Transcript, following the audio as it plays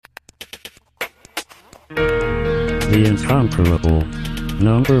The Incomparable.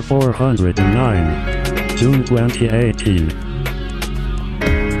 Number 409. June 2018.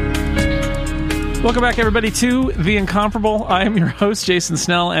 Welcome back, everybody, to The Incomparable. I am your host, Jason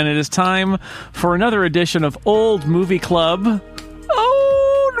Snell, and it is time for another edition of Old Movie Club.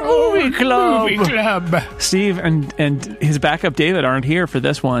 Movie Club. Steve and his backup David aren't here for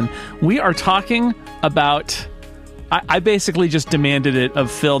this one. We are talking about... I basically just demanded it of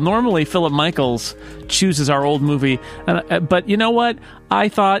Phil. Normally, Philip Michaels chooses our old movie, but you know what? I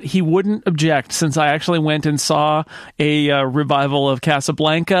thought he wouldn't object since I actually went and saw a revival of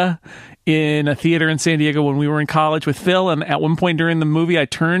Casablanca in a theater in San Diego when we were in college with Phil, and at one point during the movie, I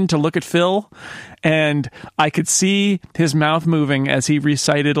turned to look at Phil, and I could see his mouth moving as he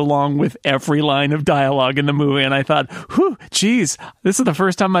recited along with every line of dialogue in the movie, and I thought, whew, geez, this is the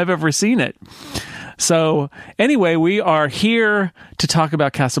first time I've ever seen it. So anyway, we are here to talk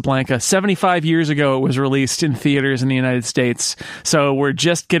about Casablanca. 75 years ago, it was released in theaters in the United States. So we're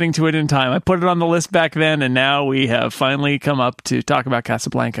just getting to it in time. I put it on the list back then, and now we have finally come up to talk about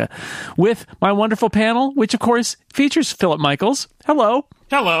Casablanca with my wonderful panel, which of course features Philip Michaels. Hello.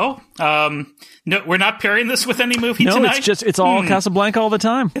 Hello. No, we're not pairing this with any movie tonight. No, it's all Casablanca all the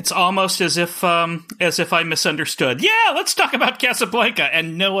time. It's almost as if I misunderstood. Yeah, let's talk about Casablanca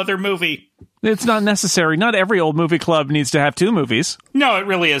and no other movie. It's not necessary. Not every old movie club needs to have two movies. No, it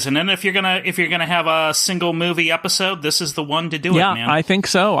really isn't. And if you're gonna have a single movie episode, this is the one to do it, man. Yeah, I think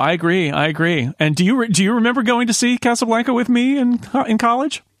so. I agree. And do you remember going to see Casablanca with me in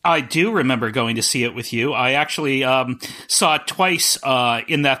college? I do remember going to see it with you. I actually saw it twice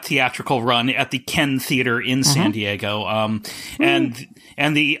in that theatrical run at the Ken Theater in San Diego.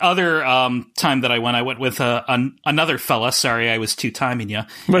 And the other time that I went with another fella. Sorry, I was two-timing you.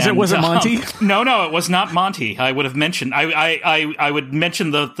 Was it Monty? No, it was not Monty. I would have mentioned. I would mention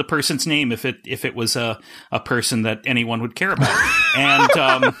the person's name if it was a person that anyone would care about.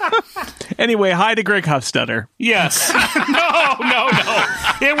 And anyway, hi to Greg Hofstadter. Yes. No.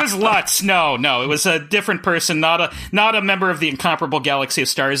 It was Lutz. No. It was a different person, not a member of the incomparable galaxy of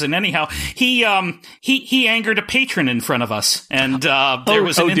stars. And anyhow, he angered a patron in front of us, and there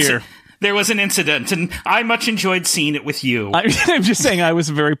was an incident, and I much enjoyed seeing it with you. I'm just saying, I was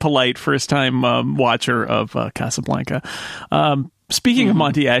a very polite first-time watcher of Casablanca. Speaking of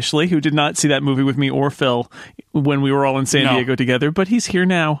Monty Ashley, who did not see that movie with me or Phil when we were all in San Diego together, but he's here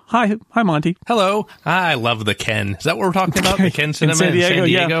now. Hi, Monty. Hello. I love the Ken. Is that what we're talking about? The Ken Cinema in San Diego?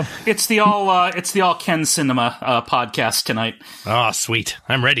 Yeah. It's the all Ken Cinema podcast tonight. Oh, sweet.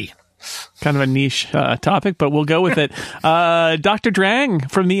 I'm ready. Kind of a niche topic, but we'll go with it. Dr. Drang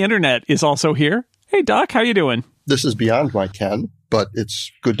from the internet is also here. Hey, Doc, how you doing? This is beyond my Ken, but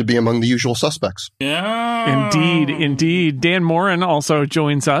it's good to be among the usual suspects. Yeah. Indeed. Dan Morin also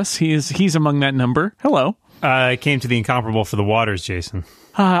joins us. He's among that number. Hello. I came to the Incomparable for the waters, Jason.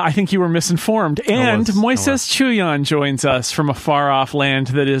 I think you were misinformed. And Moises Chuyan joins us from a far-off land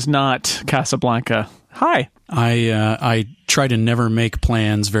that is not Casablanca. Hi. I try to never make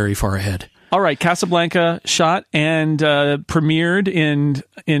plans very far ahead. All right, Casablanca shot and premiered in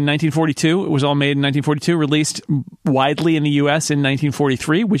 1942. It was all made in 1942, released widely in the U.S. in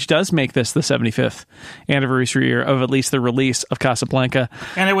 1943, which does make this the 75th anniversary year of at least the release of Casablanca.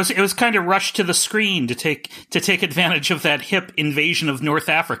 And it was kind of rushed to the screen to take advantage of that hip invasion of North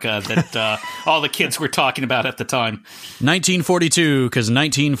Africa that all the kids were talking about at the time. 1942, because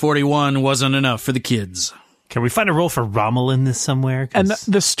 1941 wasn't enough for the kids. Can we find a role for Rommel in this somewhere? And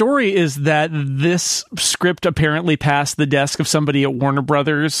the story is that this script apparently passed the desk of somebody at Warner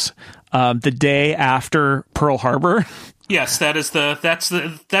Brothers the day after Pearl Harbor. Yes, that's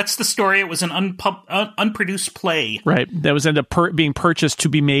the story. It was an unproduced play, right? That was ended up being purchased to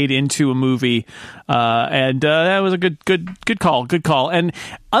be made into a movie, and that was a good call. And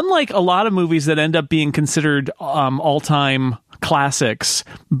unlike a lot of movies that end up being considered all-time classics,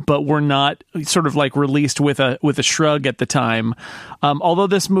 but were not sort of like released with a shrug at the time. Although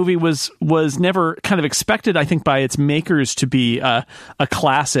this movie was never kind of expected, I think, by its makers to be a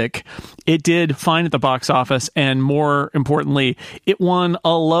classic, it did fine at the box office, and more importantly, it won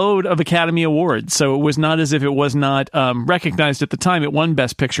a load of Academy Awards. So it was not as if it was not recognized at the time. It won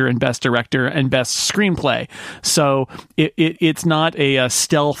Best Picture and Best Director and Best Screenplay. So it's not a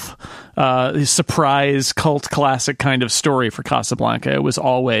stealth surprise cult classic kind of story for Casablanca. It was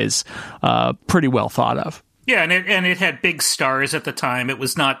always pretty well thought of. Yeah, and it had big stars at the time. It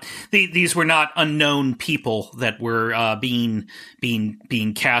was not these were not unknown people that were being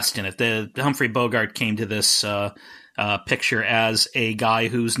cast in it. The Humphrey Bogart came to this picture as a guy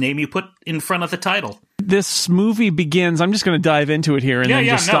whose name you put in front of the title. This movie begins. I'm just going to dive into it here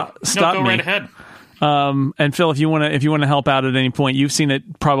and stop go me. Right ahead. And Phil, if you want to help out at any point, you've seen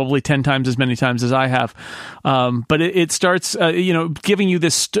it probably 10 times as many times as I have. But it starts, giving you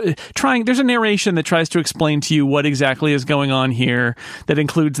this there's a narration that tries to explain to you what exactly is going on here. That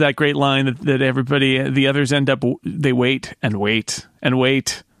includes that great line that everybody, the others end up, they wait and wait and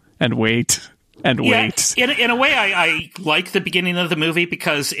wait and wait. And wait. In a way, I like the beginning of the movie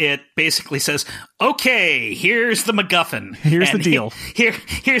because it basically says, okay, here's the MacGuffin. Here's the deal.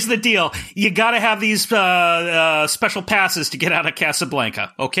 Here's the deal. You got to have these special passes to get out of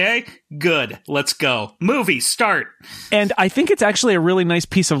Casablanca. Okay? Good. Let's go. Movie, start. And I think it's actually a really nice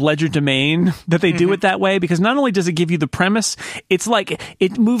piece of legerdemain that they do it that way, because not only does it give you the premise, it's like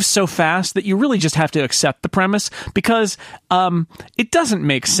it moves so fast that you really just have to accept the premise, because it doesn't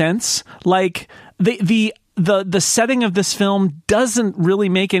make sense. Like, the setting of this film doesn't really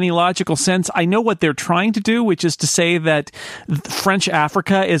make any logical sense. I know what they're trying to do, which is to say that French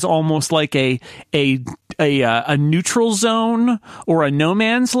Africa is almost like a neutral zone or a no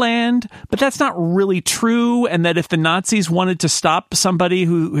man's land, but that's not really true. And that if the Nazis wanted to stop somebody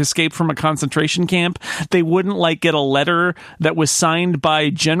who escaped from a concentration camp, they wouldn't get a letter that was signed by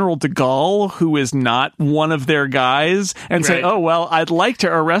General de Gaulle, who is not one of their guys, and say, oh, well, I'd like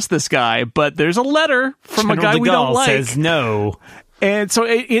to arrest this guy, but there's a letter from a guy we don't like. Says no. And so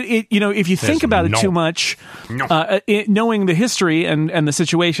if you think about it too much, knowing the history and the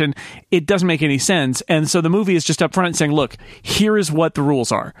situation, it doesn't make any sense. And so the movie is just up front saying, look, here is what the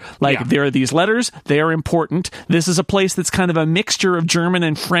rules are. There are these letters. They are important. This is a place that's kind of a mixture of German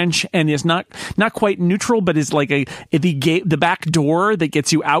and French, and is not quite neutral, but is like the back door that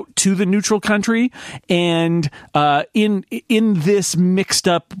gets you out to the neutral country. And in this mixed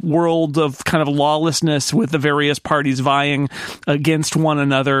up world of kind of lawlessness with the various parties vying against one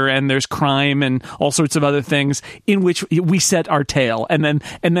another, and there's crime and all sorts of other things, in which we set our tale, and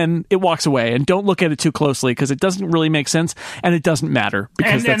then it walks away. And don't look at it too closely, because it doesn't really make sense, and it doesn't matter,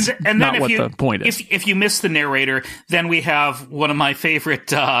 because that's not what the point is. If you miss the narrator, then we have one of my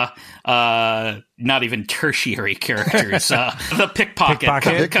favorite not even tertiary characters. The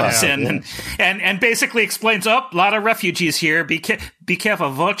pickpocket comes in and basically explains, a lot of refugees here. Be careful,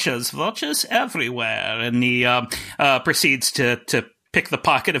 vultures everywhere. And he proceeds to pick the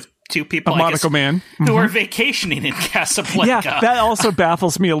pocket of two people, a monocle man, who are vacationing in Casablanca. Yeah, that also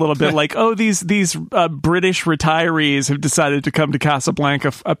baffles me a little bit. These British retirees have decided to come to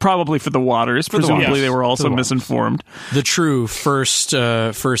Casablanca, probably for the waters. Presumably, they were also misinformed. The true first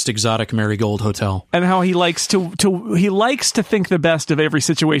exotic marigold hotel. And how he likes to think the best of every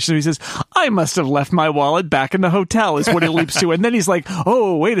situation. He says, "I must have left my wallet back in the hotel," is what he leaps to, and then he's like,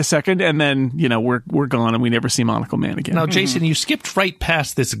 "Oh, wait a second," and then we're gone, and we never see Monocle Man again. Now, Jason, you skipped right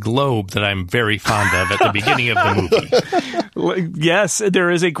past this globe that I'm very fond of at the beginning of the movie. Yes, there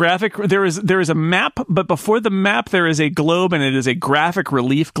is a graphic. There is a map, but before the map, there is a globe, and it is a graphic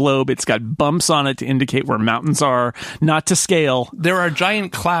relief globe. It's got bumps on it to indicate where mountains are, not to scale. There are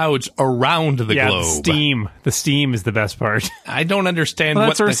giant clouds around the globe. Steam. The steam is the best part. I don't understand. Well,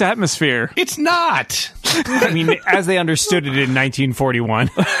 that's Earth's atmosphere. It's not. I mean, as they understood it in 1941.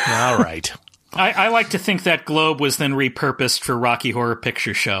 All right. I like to think that globe was then repurposed for Rocky Horror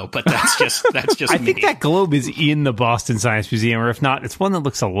Picture Show, but that's just I think that globe is in the Boston Science Museum, or if not, it's one that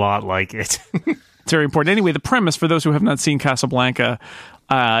looks a lot like it. It's very important. Anyway, the premise, for those who have not seen Casablanca,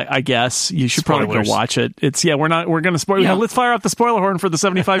 I guess you should probably go watch it. We're going to spoil. Yeah. Let's fire up the spoiler horn for the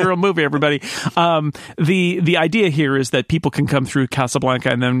 75-year-old movie, everybody. The idea here is that people can come through Casablanca,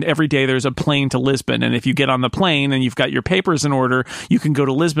 and then every day there's a plane to Lisbon. And if you get on the plane and you've got your papers in order, you can go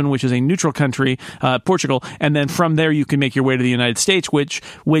to Lisbon, which is a neutral country, Portugal, and then from there you can make your way to the United States, which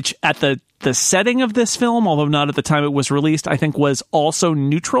at the setting of this film, although not at the time it was released, I think was also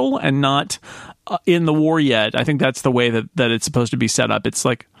neutral and not in the war yet. I think that's the way that it's supposed to be set up. It's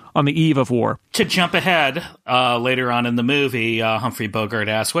like on the eve of war. To jump ahead, later on in the movie, Humphrey Bogart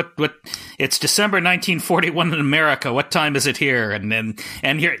asks, "What? It's December 1941 in America. What time is it here?" And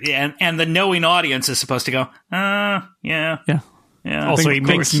the knowing audience is supposed to go, yeah. Yeah. Also, he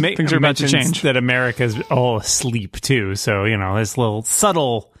things are about to change. That America's all asleep too. So this little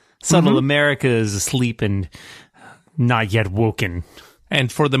subtle America is asleep and not yet woken. And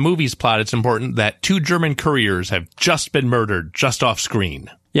for the movie's plot, it's important that 2 German couriers have just been murdered just off screen.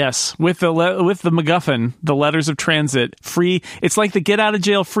 Yes, with the MacGuffin, the letters of transit, free. It's like the get out of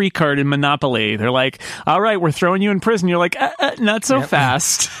jail free card in Monopoly. They're like, "All right, we're throwing you in prison." You're like, "Not so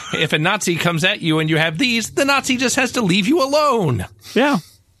fast." If a Nazi comes at you and you have these, the Nazi just has to leave you alone. Yeah.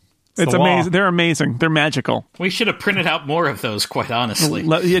 It's amazing. They're amazing. They're magical. We should have printed out more of those, quite honestly.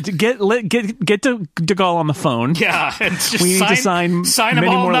 Get De Gaulle on the phone. Yeah, and just we need to sign them many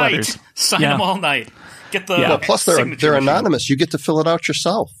all more night. letters. Sign them all night. Get the Well, plus they're anonymous. You get to fill it out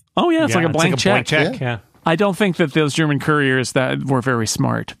yourself. Oh yeah, it's like a blank check. Yeah. I don't think that those German couriers that were very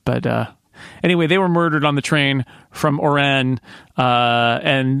smart, but anyway, they were murdered on the train from Oran,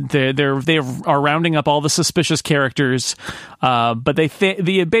 and they are rounding up all the suspicious characters, but they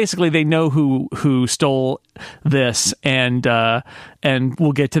basically know who stole this, and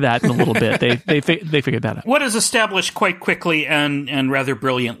we'll get to that in a little bit. They figured that out. What is established quite quickly and rather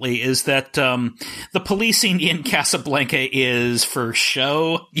brilliantly is that the policing in Casablanca is for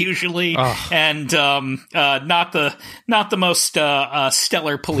show usually, and not the most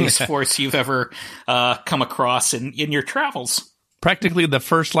stellar police force you've ever come across in your travels. Practically the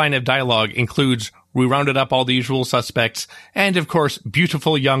first line of dialogue includes, "We rounded up all the usual suspects, and of course,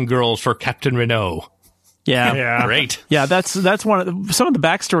 beautiful young girls for Captain Renault." Yeah. Great. Yeah, that's one of some of the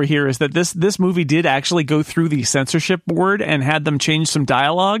backstory here is that this movie did actually go through the censorship board and had them change some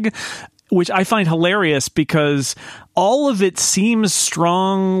dialogue, which I find hilarious because all of it seems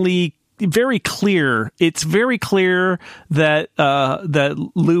very clear. It's very clear that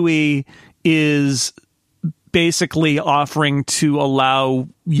Louis is basically offering to allow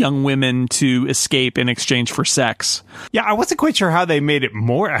young women to escape in exchange for sex. Yeah, I wasn't quite sure how they made it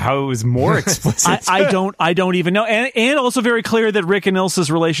how it was more explicit. I don't even know. And also very clear that Rick and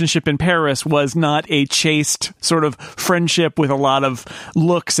Ilsa's relationship in Paris was not a chaste sort of friendship with a lot of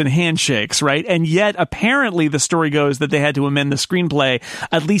looks and handshakes, right? And yet apparently the story goes that they had to amend the screenplay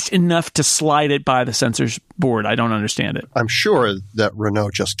at least enough to slide it by the censors board. I don't understand it. I'm sure that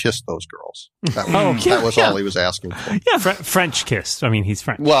Renault just kissed those girls. That was all he was asking for. Yeah, French kiss. I mean, he's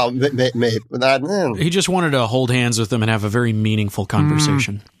French. Well, He just wanted to hold hands with them and have a very meaningful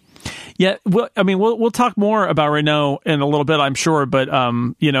conversation. Yeah, well, I mean, we'll talk more about Renault in a little bit, I'm sure, but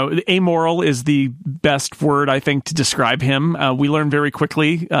amoral is the best word I think to describe him. We learn very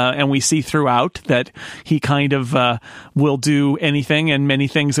quickly, and we see throughout that he kind of will do anything and many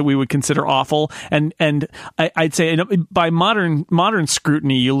things that we would consider awful. And I'd say by modern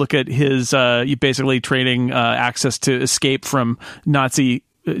scrutiny, you look at his you basically trading access to escape from Nazi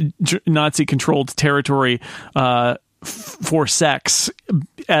controlled territory for sex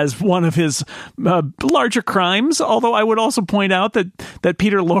as one of his larger crimes. Although I would also point out that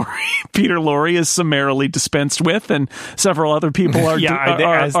Peter Lorre is summarily dispensed with, and several other people are.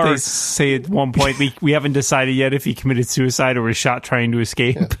 As they say at one point, we haven't decided yet if he committed suicide or was shot trying to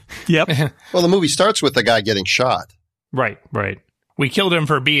escape. Yep. Well, the movie starts with the guy getting shot. Right. We killed him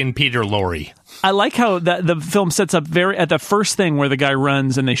for being Peter Lorre. I like how the film sets up at the first thing where the guy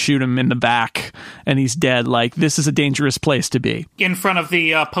runs and they shoot him in the back and he's dead. Like, this is a dangerous place to be. In front of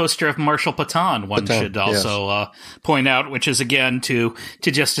the poster of Marshal Pétain, one should also point out, which is, again, to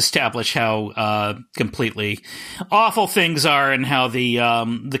just establish how completely awful things are and how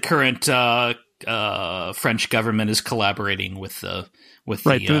the current French government is collaborating with the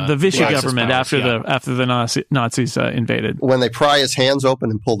Vichy government after the Nazis invaded. When they pry his hands open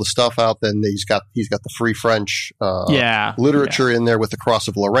and pull the stuff out, then he's got the free French literature in there with the Cross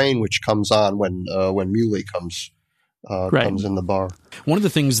of Lorraine, which comes on when Muley comes in the bar. One of the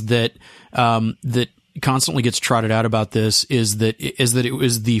things that constantly gets trotted out about this is that it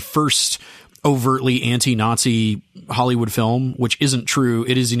was the first overtly anti-Nazi Hollywood film, which isn't true.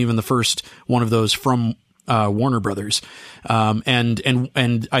 It isn't even the first one of those from Warner Brothers. And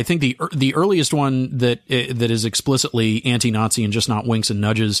I think the earliest one that is explicitly anti-Nazi and just not winks and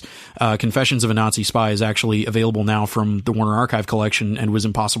nudges, Confessions of a Nazi Spy, is actually available now from the Warner Archive collection and was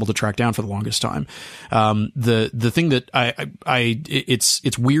impossible to track down for the longest time. The thing that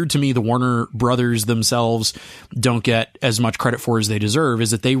it's weird to me the Warner Brothers themselves don't get as much credit for as they deserve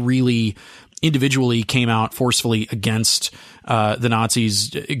is that they really individually came out forcefully against the Nazis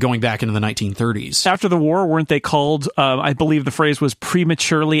going back into the 1930s. After the war, weren't they called, I believe the phrase was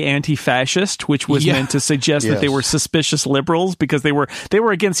prematurely anti-fascist, which was meant to suggest that they were suspicious liberals because they were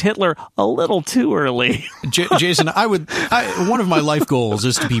against Hitler a little too early. Jason, one of my life goals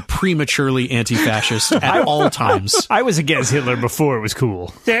is to be prematurely anti-fascist at all times. I was against Hitler before it was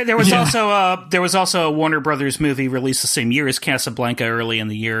cool. There was also a Warner Brothers movie released the same year as Casablanca early in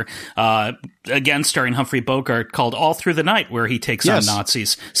the year, again starring Humphrey Bogart, called All Through the Night, where he takes on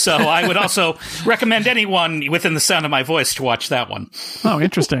Nazis. So I would also recommend anyone within the sound of my voice to watch that one. Oh,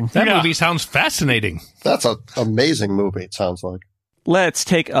 interesting. That movie sounds fascinating. That's an amazing movie, it sounds like. Let's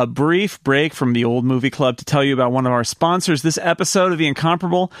take a brief break from the Old Movie Club to tell you about one of our sponsors. This episode of The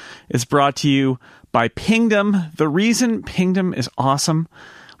Incomparable is brought to you by Pingdom. The reason Pingdom is awesome,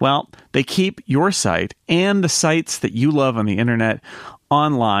 Well, they keep your site and the sites that you love on the internet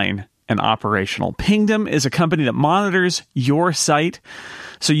online and operational. Pingdom is a company that monitors your site,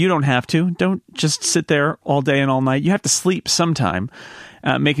 so you don't have to. Don't just sit there all day and all night. You have to sleep sometime,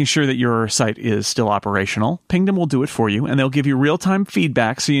 making sure that your site is still operational. Pingdom will do it for you, and they'll give you real-time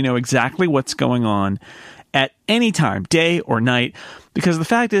feedback so you know exactly what's going on at any time, day or night, because the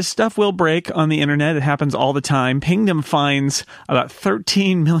fact is stuff will break on the internet. It happens all the time. Pingdom finds about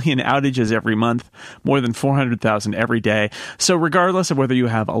 13 million outages every month, more than 400,000 every day. So regardless of whether you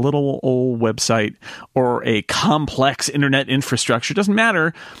have a little old website or a complex internet infrastructure, it doesn't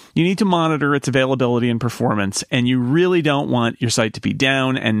matter. You need to monitor its availability and performance, and you really don't want your site to be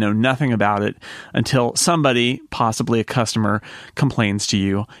down and know nothing about it until somebody, possibly a customer, complains to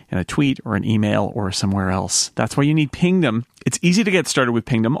you in a tweet or an email or somewhere else. That's why you need Pingdom. It's easy to get started with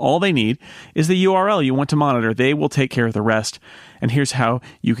Pingdom. All they need is the URL you want to monitor. They will take care of the rest. And here's how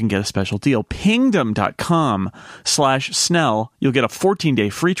you can get a special deal. Pingdom.com/Snell. You'll get a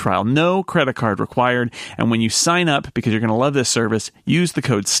 14-day free trial, no credit card required. And when you sign up, because you're going to love this service, use the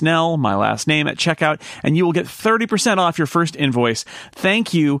code SNELL, my last name, at checkout, and you will get 30% off your first invoice.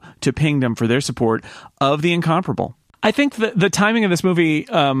 Thank you to Pingdom for their support of The Incomparable. I think the timing of this movie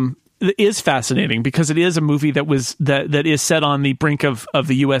is fascinating because it is a movie that is set on the brink of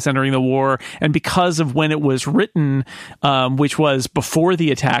the U.S. entering the war, and because of when it was written, which was before the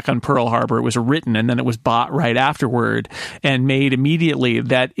attack on Pearl Harbor, it was written and then it was bought right afterward and made immediately.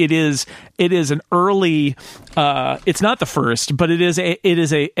 That it is an early. It's not the first, but it is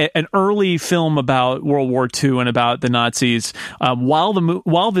an early film about World War II and about the Nazis while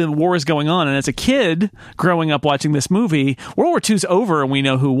the war is going on. And as a kid growing up watching this movie, World War II is over and we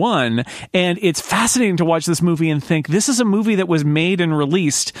know who won. And it's fascinating to watch this movie and think this is a movie that was made and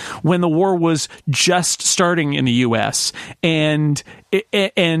released when the war was just starting in the U.S. And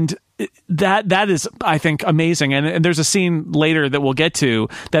that is, I think, amazing. And there's a scene later that we'll get to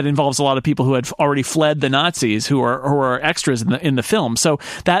that involves a lot of people who had already fled the Nazis who are extras in the film. So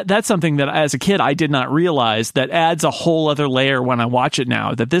that's something that as a kid I did not realize, that adds a whole other layer when I watch it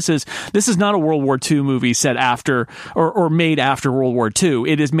now, that this is not a World War II movie set after or made after World War II.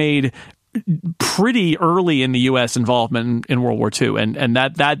 It is made pretty early in the U.S. involvement in World War II, and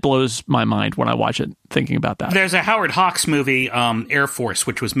that blows my mind when I watch it, thinking about that. There's a Howard Hawks movie, Air Force,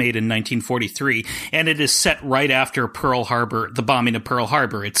 which was made in 1943, and it is set right after Pearl Harbor, the bombing of Pearl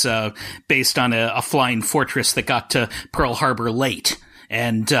Harbor. It's based on a flying fortress that got to Pearl Harbor late.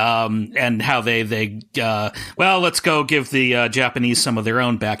 And how they let's go give the Japanese some of their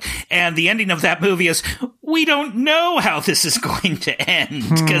own back. And the ending of that movie is, we don't know how this is going to end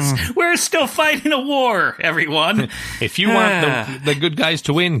because we're still fighting a war, everyone. If you want the good guys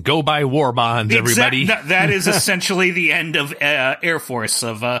to win, go buy war bonds, everybody. That is essentially the end of Air Force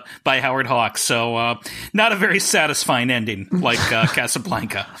by Howard Hawks. So not a very satisfying ending like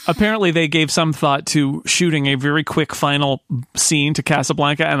Casablanca. Apparently they gave some thought to shooting a very quick final scene to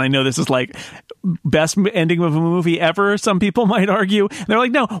Casablanca, and I know this is like best ending of a movie ever, some people might argue. And they're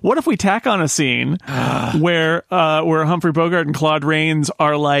like, no, what if we tack on a scene where Humphrey Bogart and Claude Rains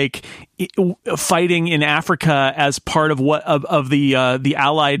are like fighting in Africa as part of the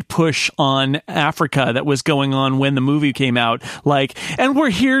Allied push on Africa that was going on when the movie came out, like, and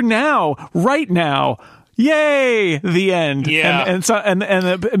we're here now, right now. Yay! The end. Yeah, and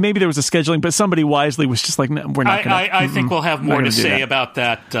maybe there was a scheduling, but somebody wisely was just like, no, we're not. I think we'll have more to say about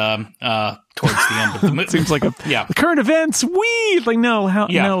that towards the end of the movie. Seems like current events.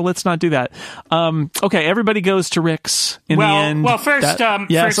 No, let's not do that. Okay, everybody goes to Rick's in the end. Well, first,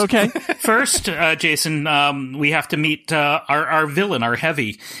 okay. First, Jason, we have to meet our villain, our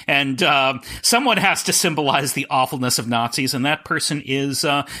heavy, and someone has to symbolize the awfulness of Nazis, and that person is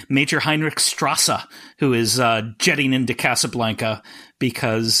Major Heinrich Strasser, who is jetting into Casablanca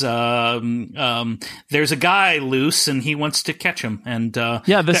because there's a guy loose and he wants to catch him. And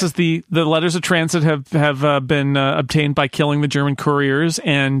this is the letters of transit have been obtained by killing the German couriers,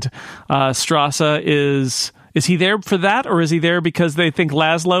 and Strasser is he there for that, or is he there because they think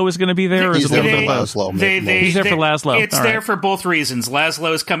Laszlo is going to be there? Or He's is there it for Laszlo. He's there for Laszlo. It's there for both reasons.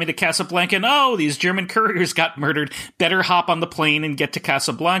 Laszlo is coming to Casablanca, and these German couriers got murdered. Better hop on the plane and get to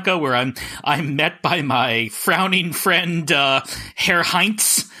Casablanca, where I'm met by my frowning friend Herr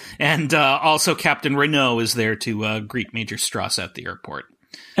Heinz, and also Captain Renault is there to greet Major Strasser at the airport.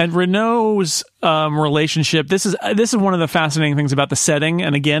 And Renault's relationship. This is one of the fascinating things about the setting.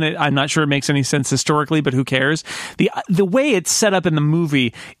 And again, I'm not sure it makes any sense historically, but who cares? The way it's set up in the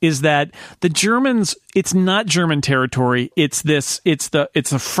movie is that the Germans. It's not German territory. It's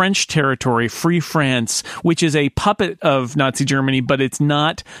a French territory, Free France, which is a puppet of Nazi Germany, but it's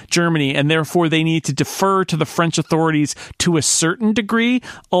not Germany, and therefore they need to defer to the French authorities to a certain degree.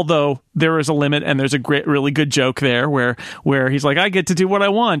 Although there is a limit, and there's a really good joke there where he's like, "I get to do what I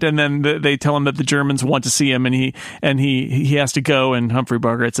want," and then they tell him that the Germans want to see him, and he has to go. And Humphrey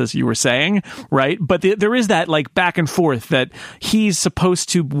Bogart says, "You were saying, right?" But there is that like back and forth that he's supposed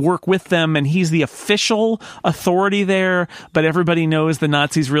to work with them, and he's the official authority there, but everybody knows the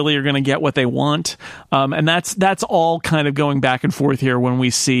Nazis really are going to get what they want, and that's all kind of going back and forth here when we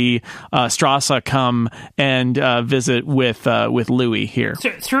see Strasser come and visit with Louis here.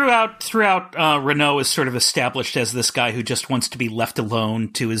 Throughout, Renault is sort of established as this guy who just wants to be left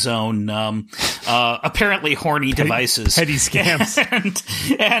alone to his own apparently horny devices, petty scams,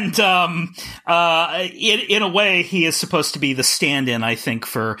 and in a way, he is supposed to be the stand-in, I think,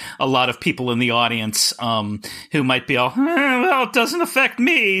 for a lot of people in the audience. Who might be all, well, it doesn't affect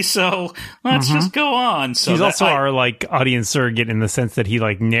me, so let's just go on. So he's also our like audience surrogate in the sense that he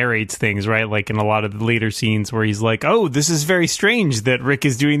like narrates things, right? Like in a lot of the later scenes where he's like, "Oh, this is very strange that Rick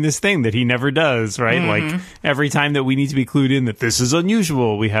is doing this thing that he never does," right? Like every time that we need to be clued in that this is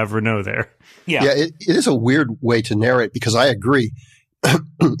unusual, we have Renault there. Yeah, it is a weird way to narrate because I agree.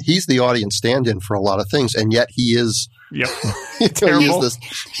 He's the audience stand-in for a lot of things, and yet he is. Yep.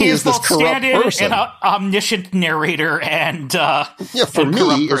 He is both stand-in and omniscient narrator, and for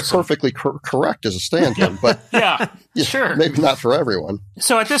me, it's perfectly correct as a stand-in, but sure, maybe not for everyone.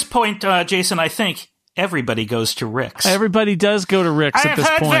 So at this point, Jason, I think everybody goes to Rick's. Everybody does go to Rick's at this point.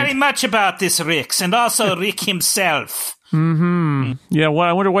 I have heard very much about this Rick's, and also Rick himself. Yeah, well,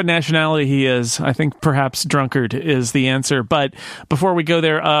 I wonder what nationality he is. I think perhaps drunkard is the answer. But before we go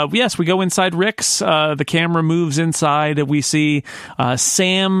there, yes, we go inside Rick's. The camera moves inside. We see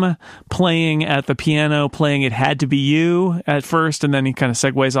Sam playing at the piano, playing It Had to Be You at first, and then he kind of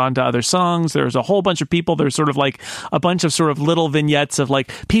segues on to other songs. There's a whole bunch of people. There's sort of like a bunch of sort of little vignettes of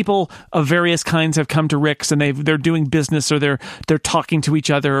like people of various kinds have come to Rick's, and they're doing business, or they're talking to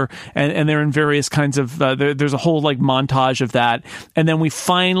each other, and they're in various kinds of there's a whole like montage of that, and then we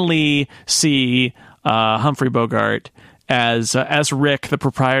finally see Humphrey Bogart as Rick, the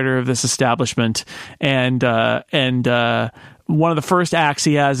proprietor of this establishment, and one of the first acts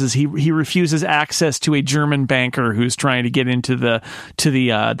he has is he refuses access to a German banker who's trying to get into the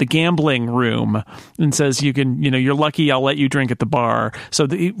gambling room, and says, you're lucky I'll let you drink at the bar. So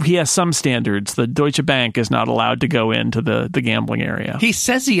he has some standards. The Deutsche Bank is not allowed to go into the gambling area. He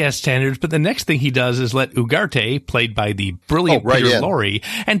says he has standards, but the next thing he does is let Ugarte, played by the brilliant Peter Lorre,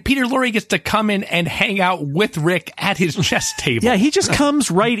 and Peter Lorre gets to come in and hang out with Rick at his chess table. Yeah, he just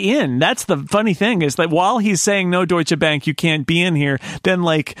comes right in. That's the funny thing, is that while he's saying no Deutsche Bank, you can't be in here, then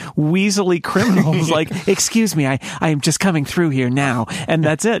like weaselly criminals like, excuse me, I am just coming through here now, and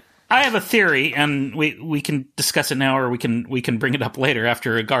that's it. I have a theory, and we can discuss it now, or we can bring it up later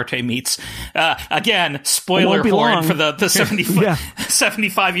after Ugarte meets. Again, spoiler horn for the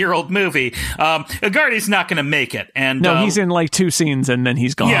 75-year-old movie. Ugarte's not going to make it, and no, he's in like 2 scenes, and then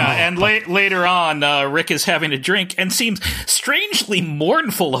he's gone. Yeah, and later on, Rick is having a drink and seems strangely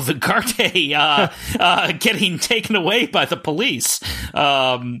mournful of Ugarte getting taken away by the police.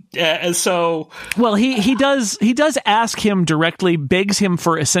 So, well, he does ask him directly, begs him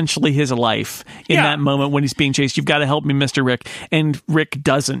for essentially his life in that moment when he's being chased. You've got to help me, Mr. Rick. And Rick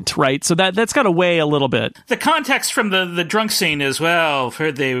doesn't, right? So that's got to weigh a little bit. The context from the drunk scene is, well,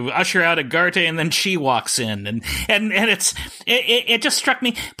 they usher out Ugarte and then she walks in. And it just struck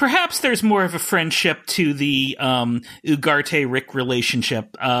me, perhaps there's more of a friendship to the Ugarte-Rick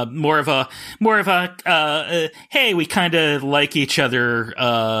relationship. More of a hey, we kind of like each other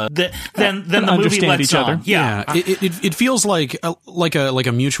than the movie lets on. Yeah. It feels like a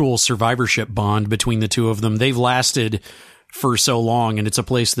mutual survivorship bond between the two of them. They've lasted for so long, and it's a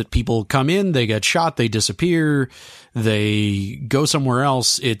place that people come in, they get shot, they disappear, they go somewhere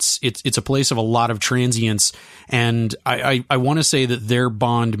else. It's a place of a lot of transience, and I want to say that their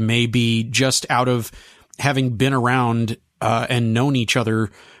bond may be just out of having been around and known each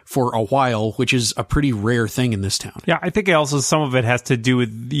other for a while, which is a pretty rare thing in this town. Yeah, I think also some of it has to do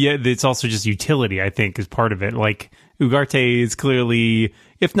with, it's also just utility, I think, is part of it. Like, Ugarte is clearly,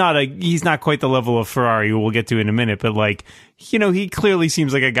 if not he's not quite the level of Ferrari, who we'll get to in a minute, but like, you know, he clearly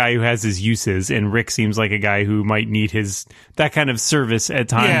seems like a guy who has his uses, and Rick seems like a guy who might need that kind of service at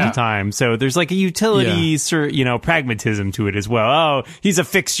time to time. So there's like a utility, you know, pragmatism to it as well. Oh, he's a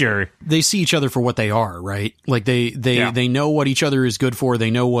fixture. They see each other for what they are, right? Like they know what each other is good for. They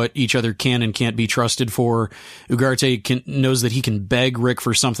know what each other can and can't be trusted for. Ugarte knows that he can beg Rick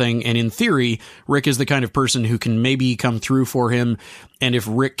for something, and in theory, Rick is the kind of person who can maybe come through for him. And if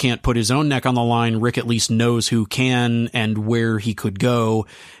Rick can't put his own neck on the line, Rick at least knows who can and where he could go.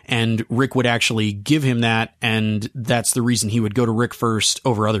 And Rick would actually give him that. And that's the reason he would go to Rick first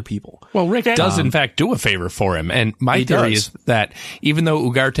over other people. Well, Rick does, in fact, do a favor for him. And my theory is that even though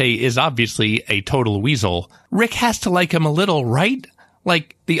Ugarte is obviously a total weasel, Rick has to like him a little, right?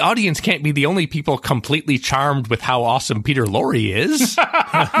 Like, the audience can't be the only people completely charmed with how awesome Peter Lorre is.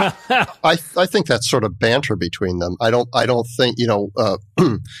 I think that's sort of banter between them. I don't think, you know,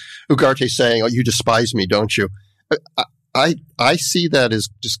 Ugarte saying, "Oh, you despise me, don't you?" I see that as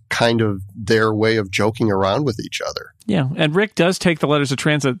just kind of their way of joking around with each other. Yeah, and Rick does take the letters of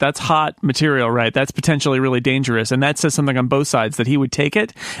transit. That's hot material, right? That's potentially really dangerous, and that says something on both sides, that he would take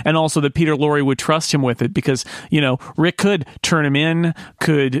it, and also that Peter Lorre would trust him with it, because, you know, Rick could turn him in,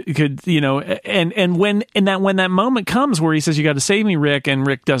 could you know, and when that moment comes where he says, "You got to save me, Rick," and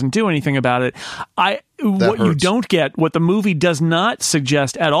Rick doesn't do anything about it, you don't get, what the movie does not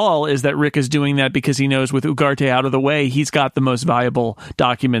suggest at all, is that Rick is doing that because he knows with Ugarte out of the way, he's got the most valuable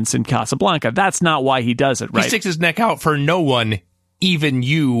documents in Casablanca. That's not why he does it, right? He sticks his neck out for no one, even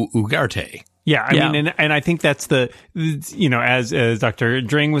you, Ugarte. Yeah, I mean, and I think that's you know, as Dr.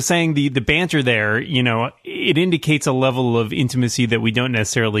 Dring was saying, the banter there, you know, it indicates a level of intimacy that we don't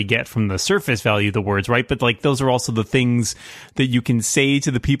necessarily get from the surface value of the words, right? But like, those are also the things that you can say to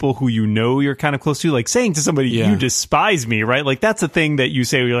the people who you know you're kind of close to, like saying to somebody, "You despise me," right? Like, that's a thing that you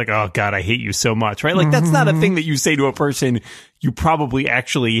say where you're like, "Oh God, I hate you so much," right? Like, that's not a thing that you say to a person you probably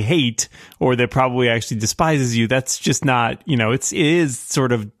actually hate, or that probably actually despises you. That's just not, you know, it is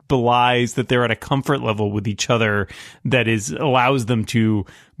sort of belies that they're at a comfort level with each other that allows them to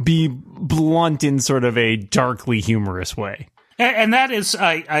be blunt in sort of a darkly humorous way. And that is,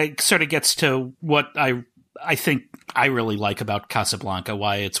 I sort of gets to what I think I really like about Casablanca,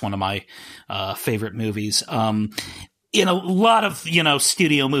 why it's one of my favorite movies. In a lot of, you know,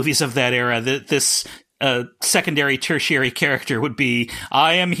 studio movies of that era, this secondary, tertiary character would be,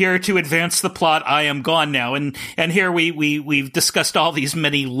 "I am here to advance the plot. I am gone now." And here we've discussed all these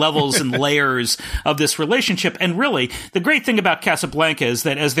many levels and layers of this relationship. And really, the great thing about Casablanca is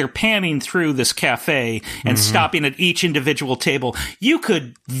that as they're panning through this cafe and stopping at each individual table, you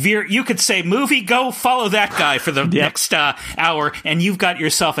could say, "Movie, go follow that guy for the next hour," and you've got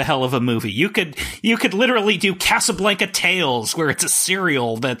yourself a hell of a movie. You could literally do Casablanca Tales, where it's a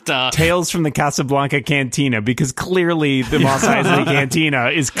serial that Tales from the Casablanca Cantina, because clearly the Mos Eisley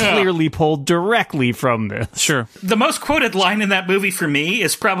Cantina is clearly pulled directly from this. Sure. The most quoted line in that movie for me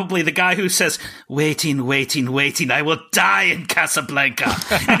is probably the guy who says, "Waiting, waiting, waiting, I will die in Casablanca."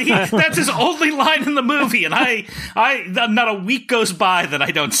 And that's his only line in the movie, and I not a week goes by that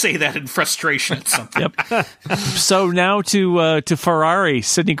I don't say that in frustration at something. Yep. So now to Ferrari,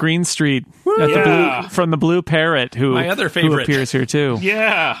 Sidney Greenstreet, from the Blue Parrot, my other favorite, who appears here too.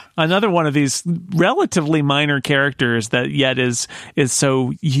 Yeah, another one of these relatively minor characters that yet is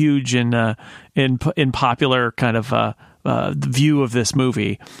so huge in popular kind of the view of this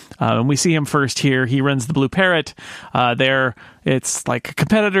movie. And we see him first here. He runs the Blue Parrot. It's like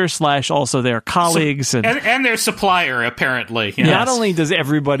competitors / also their colleagues and their supplier, apparently. Yes. Not only does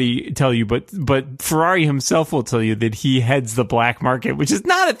everybody tell you, but Ferrari himself will tell you that he heads the black market, which is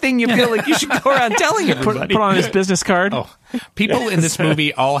not a thing you feel like you should go around telling everybody. Put on his business card. Oh, people in this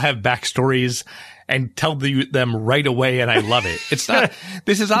movie all have backstories and tell them right away, and I love it. It's not.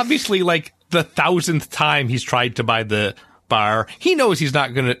 This is obviously like the 1,000th time he's tried to buy the bar. He knows it's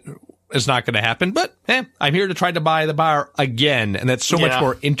not going to happen, but I'm here to try to buy the bar again, and that's so much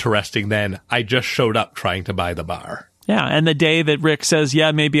more interesting than I just showed up trying to buy the bar. Yeah, and the day that Rick says,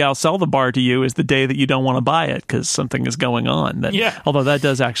 "Yeah, maybe I'll sell the bar to you," is the day that you don't want to buy it because something is going on. Although that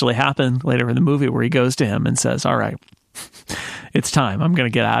does actually happen later in the movie, where he goes to him and says, "All right, it's time. I'm going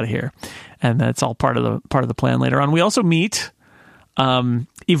to get out of here." And that's all part of the plan later on. We also meet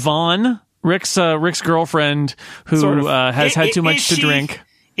Yvonne, Rick's girlfriend, who has had too much to drink.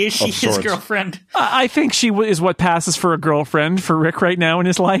 Is she his girlfriend? I think she is what passes for a girlfriend for Rick right now in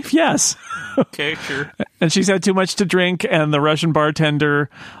his life. Yes. Okay, sure. And she's had too much to drink, and the Russian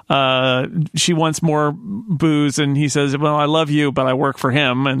bartender, she wants more booze, and he says, well, I love you, but I work for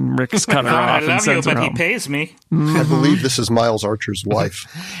him, and Rick's cut her off and sends her home. He pays me. I believe this is Miles Archer's wife.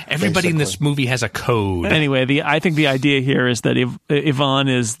 Everybody in this movie has a code. Anyway, I think the idea here is that Yvonne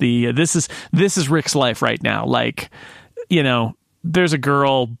is this is Rick's life right now. Like, there's a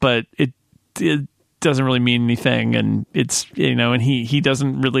girl, but it doesn't really mean anything, and it's and he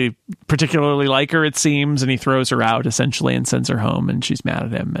doesn't really particularly like her, it seems, and he throws her out essentially and sends her home, and she's mad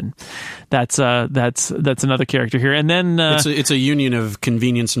at him, and that's another character here. And then it's a union of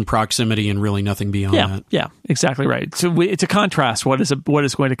convenience and proximity, and really nothing beyond that. Yeah, exactly right. So it's a contrast what is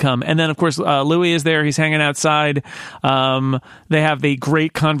going to come. And then of course Louis is there. He's hanging outside. They have the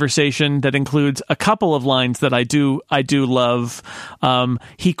great conversation that includes a couple of lines that I do love.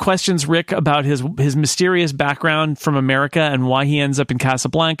 He questions Rick about his mysterious background from America and why he ends up in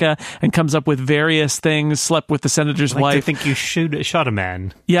Casablanca, and comes up with various things. Slept with the senator's wife. I think you shot a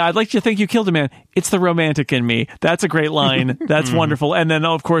man. Yeah, I'd like to think you killed a man. It's the romantic in me. That's a great line. That's wonderful. And then,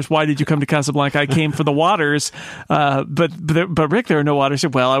 of course, why did you come to Casablanca? I came for the waters. But Rick, there are no waters.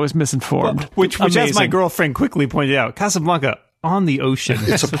 Well, I was misinformed. Which as my girlfriend quickly pointed out, Casablanca on the ocean.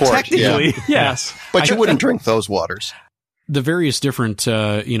 It's a port. Technically, yes. But you wouldn't drink those waters. The various different,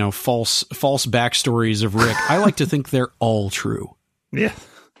 false backstories of Rick, I like to think they're all true. Yeah.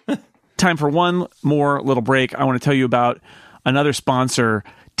 Time for one more little break. I want to tell you about another sponsor,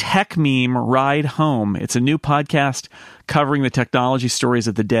 Tech Meme Ride Home. It's a new podcast covering the technology stories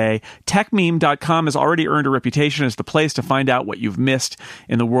of the day. TechMeme.com has already earned a reputation as the place to find out what you've missed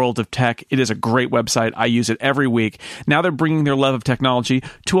in the world of tech. It is a great website. I use it every week. Now they're bringing their love of technology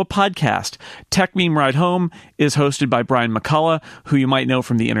to a podcast. Tech Meme Ride Home is hosted by Brian McCullough, who you might know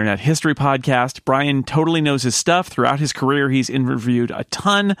from the Internet History Podcast. Brian totally knows his stuff. Throughout his career, he's interviewed a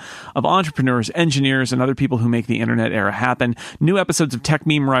ton of entrepreneurs, engineers, and other people who make the internet era happen. New episodes of Tech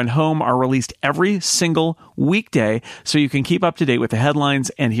Meme Ride Home are released every single weekday, so you can keep up to date with the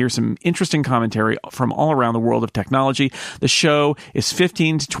headlines and hear some interesting commentary from all around the world of technology. The show is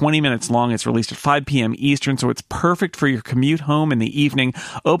 15 to 20 minutes long. It's released at 5 p.m. Eastern, so it's perfect for your commute home in the evening.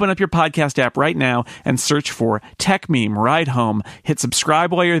 Open up your podcast app right now and search for Tech Meme Ride Home. Hit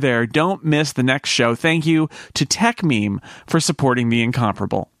subscribe while you're there. Don't miss the next show. Thank you to Tech Meme for supporting the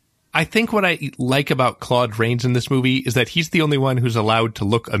incomparable. I think what I like about Claude Rains in this movie is that he's the only one who's allowed to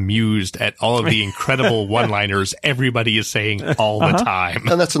look amused at all of the incredible one-liners everybody is saying all the time.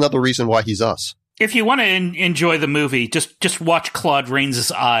 And that's another reason why he's us. If you want to enjoy the movie, just watch Claude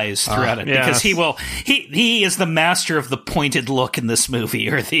Rains' eyes throughout it, because he is the master of the pointed look in this movie,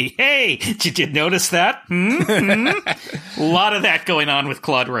 or the, hey, did you notice that? A lot of that going on with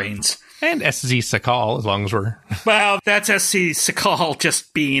Claude Rains. And S.Z. Sakal, as long as we're... Well, that's S.Z. Sakal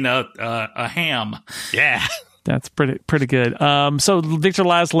just being a ham. Yeah. That's pretty good. So Victor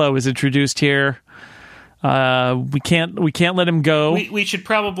Laszlo is introduced here. We can't let him go. We should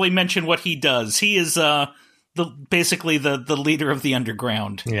probably mention what he does. He is basically the leader of the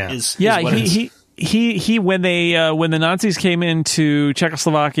underground. Yeah. He when the Nazis came into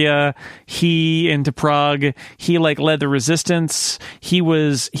Czechoslovakia, into Prague, he led the resistance. He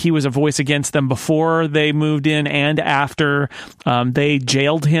was a voice against them before they moved in and after. They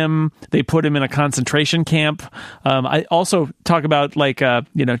jailed him. They put him in a concentration camp. I also talk about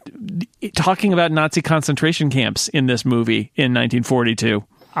talking about Nazi concentration camps in this movie in 1942.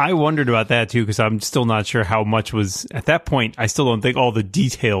 I wondered about that too, because I'm still not sure how much was at that point. I still don't think all the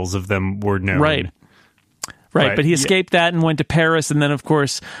details of them were known. Right. But he escaped that and went to Paris, and then of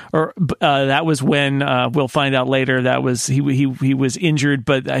course, that was when we'll find out later that was he was injured,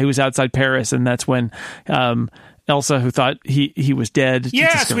 but he was outside Paris, and that's when Ilsa, who thought he was dead.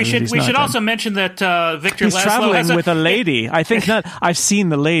 Yes, we should also mention that Victor He's Laszlo traveling with a lady. I think not. I've seen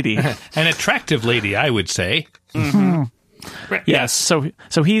the lady, an attractive lady, I would say. Mm-hmm. Yes.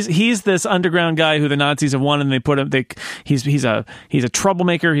 So he's this underground guy who the Nazis have won, and they put him. He's a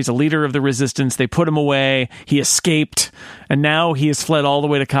troublemaker. He's a leader of the resistance. They put him away. He escaped, and now he has fled all the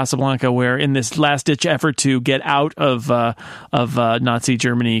way to Casablanca, where in this last ditch effort to get out of Nazi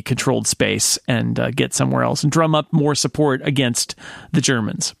Germany controlled space and get somewhere else and drum up more support against the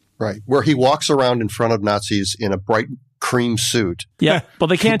Germans. Right, where he walks around in front of Nazis in a bright cream suit. Yeah, well,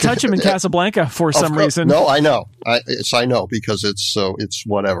 they can't touch him in Casablanca for some reason. No, I know. I know, because it's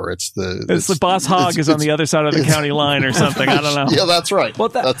whatever. It's the Boss Hogg is on the other side of the county line or something. I don't know. Yeah, that's right. Well,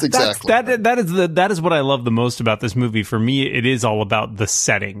 that's exactly that is what I love the most about this movie. For me, it is all about the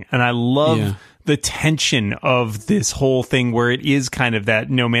setting, and I love the tension of this whole thing where it is kind of that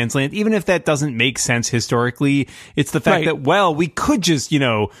no man's land, even if that doesn't make sense historically. It's the fact that, well, we could just,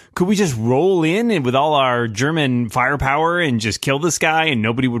 could we just roll in and with all our German firepower and just kill this guy and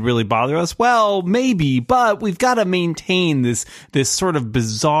nobody would really bother us? Well, maybe, but we've got to maintain this sort of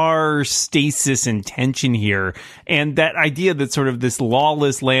bizarre stasis and tension here. And that idea that sort of this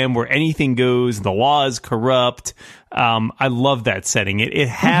lawless land where anything goes, the law is corrupt. I love that setting. It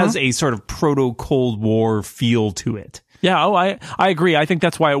has a sort of proto-Cold War feel to it. Yeah, I agree. I think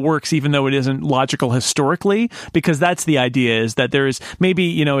that's why it works, even though it isn't logical historically, because that's the idea, is that there is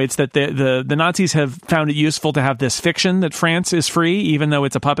maybe, it's that the Nazis have found it useful to have this fiction that France is free, even though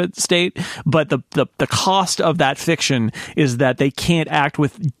it's a puppet state. But the cost of that fiction is that they can't act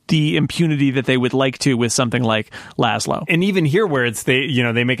with the impunity that they would like to with something like Laszlo. And even here where it's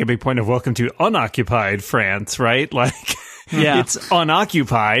they make a big point of welcome to unoccupied France, right? Like, yeah, it's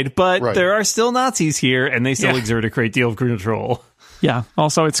unoccupied, but there are still Nazis here and they still exert a great deal of control. Yeah.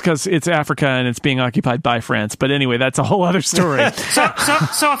 Also, it's because it's Africa and it's being occupied by France. But anyway, that's a whole other story.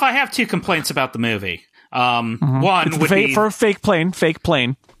 So if I have two complaints about the movie, one would be for fake plane. Fake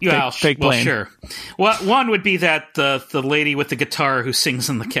plane. Sure. Well, one would be that the lady with the guitar who sings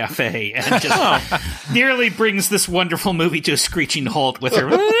in the cafe and just nearly brings this wonderful movie to a screeching halt with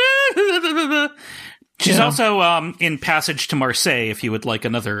her. She's also in Passage to Marseille, if you would like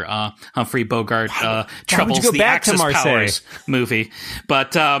another Humphrey Bogart Troubles the Axis Powers movie.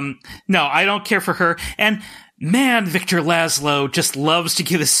 But no, I don't care for her. And man, Victor Laszlo just loves to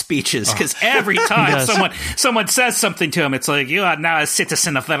give his speeches, because every time someone says something to him, it's like, you are now a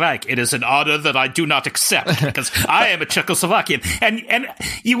citizen of the Reich. It is an honor that I do not accept, because I am a Czechoslovakian. And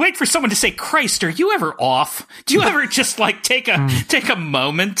you wait for someone to say, Christ, are you ever off? Do you ever just like take a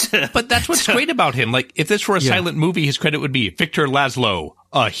moment? But that's what's great about him. Like, if this were a silent movie, his credit would be Victor Laszlo,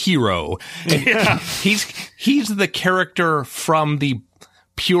 a hero. And he's the character from the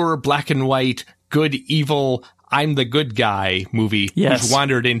pure black and white, good, evil, I'm the good guy movie, who's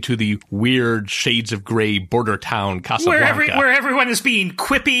wandered into the weird shades of gray border town Casablanca. Where everyone is being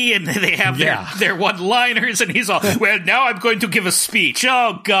quippy and they have their one-liners, and he's all, well, now I'm going to give a speech.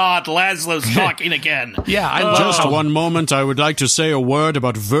 Oh, God, Laszlo's talking again. Just one moment, I would like to say a word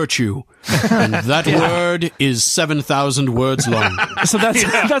about virtue. And that word is 7,000 words long. So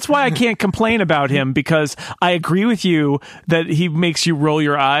that's why I can't complain about him, because I agree with you that he makes you roll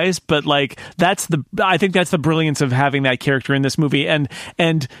your eyes, but like I think that's the brilliance of having that character in this movie. And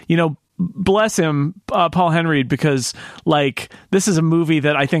bless him, Paul Henreid, because like this is a movie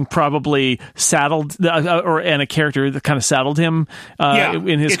that I think probably saddled and a character that kind of saddled him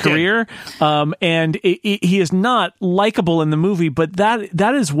in his career. And he is not likable in the movie, but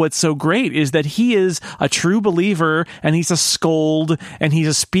that is what's so great, is that he is a true believer, and he's a scold, and he's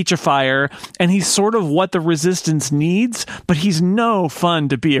a speechifier, and he's sort of what the resistance needs, but he's no fun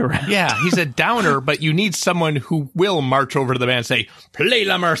to be around. Yeah, he's a downer, but you need someone who will march over to the band and say, "Play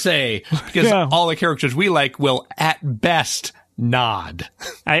La Marseille." Because all the characters we like will, at best, nod.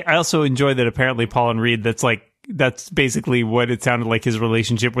 I also enjoy that apparently Paul Henreid, that's basically what it sounded like his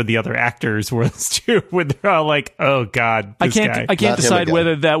relationship with the other actors was too. When they're all like, "Oh God, this guy." I can't decide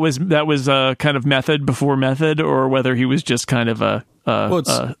whether that was kind of method before method, or whether he was just kind of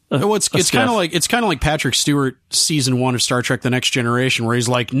it's kind of like Patrick Stewart season 1 of Star Trek: The Next Generation, where he's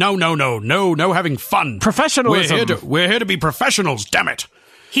like, no, having fun, professionalism. We're here to be professionals. Damn it.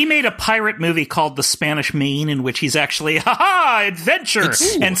 He made a pirate movie called The Spanish Main, in which he's actually adventure,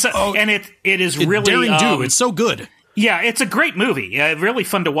 and it is really daring do. It's so good. Yeah, it's a great movie. Really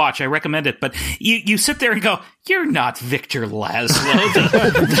fun to watch. I recommend it. But you sit there and go, "You're not Victor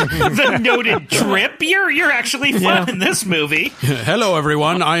Laszlo, the noted trip. You're actually fun in this movie." Hello,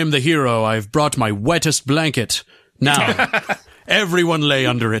 everyone. I am the hero. I've brought my wettest blanket. Now, everyone lay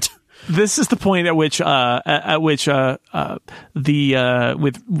under it. This is the point at which the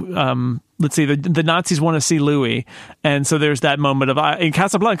Nazis want to see Louis, and so there's that moment of, in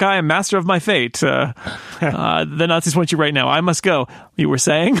Casablanca, I am master of my fate. The Nazis want you right now. I must go. You were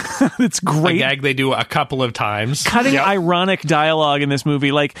saying it's great. A gag they do a couple of times. Cutting ironic dialogue in this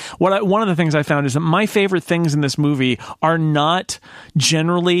movie. Like one of the things I found is that my favorite things in this movie are not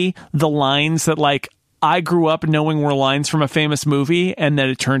generally the lines that like I grew up knowing were lines from a famous movie, and that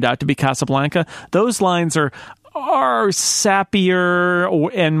it turned out to be Casablanca. Those lines are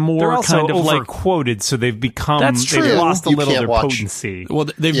sappier and more they're also kind of over quoted, so they've become That's true. They've lost a You little of can't their watch. potency. Well,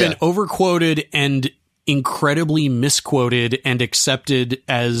 they've been overquoted, and incredibly misquoted and accepted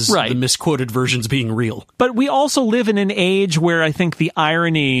as the misquoted versions being real. But we also live in an age where I think the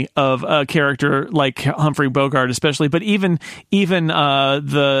irony of a character like Humphrey Bogart, especially, but even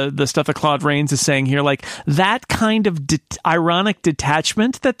the stuff that Claude Rains is saying here, like that kind of ironic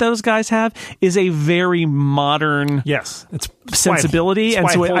detachment that those guys have is a very modern it's sensibility, and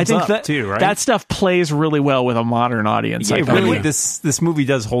so I think that too, right? That stuff plays really well with a modern audience. Yeah, really, this movie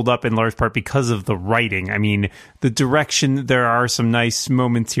does hold up in large part because of the writing. I mean, the direction, there are some nice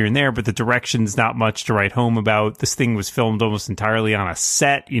moments here and there, but the direction's not much to write home about. This thing was filmed almost entirely on a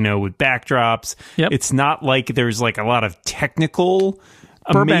set, with backdrops. Yep. It's not like there's like a lot of technical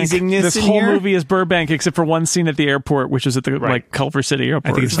amazingness. This whole movie is Burbank, except for one scene at the airport, which is at the like Culver City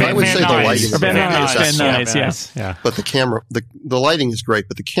Airport. I think it's I would say the lighting. Van Nuys, yes. Yeah. But the camera, the lighting is great,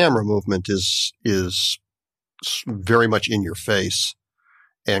 but the camera movement is very much in your face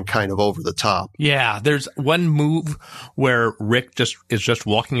and kind of over the top. Yeah, there's one move where Rick is just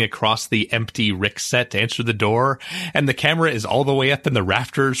walking across the empty Rick set to answer the door, and the camera is all the way up in the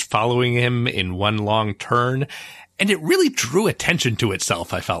rafters following him in one long turn. And it really drew attention to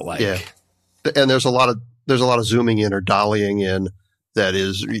itself, I felt like. Yeah. And there's a lot of zooming in or dollying in that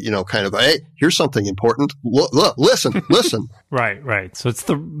is, kind of, hey, here's something important. Look, listen. Right. So it's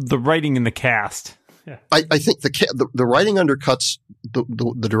the writing in the cast. Yeah. I think the writing undercuts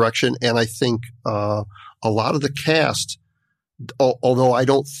the direction, and I think a lot of the cast, although I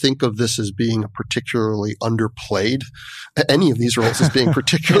don't think of this as being particularly underplayed, any of these roles as being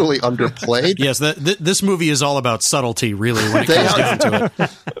particularly underplayed. Yes, this movie is all about subtlety, really, when it comes down to it.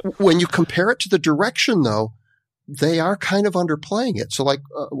 When you compare it to the direction, though, they are kind of underplaying it. So, like,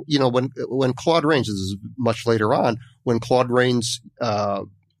 when Claude Rains, this is much later on, when Claude Rains,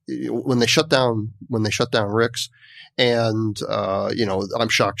 when they shut down Rick's, and I'm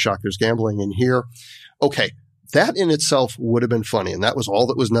shocked, there's gambling in here. Okay. That in itself would have been funny, and that was all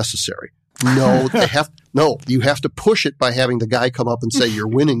that was necessary. No, you have to push it by having the guy come up and say, "You're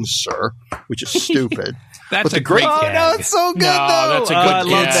winning, sir," which is stupid. That's a great gag. Oh, no, it's so good, though. That's a good I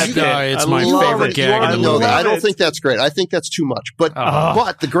love that bit. It's my favorite gag in the movie. I don't think that's great. I think that's too much. But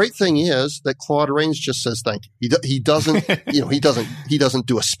the great thing is that Claude Rains just says thank you. He doesn't, he doesn't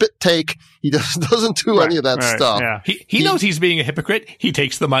do a spit take. He doesn't do any of that stuff. Yeah. He knows he's being a hypocrite. He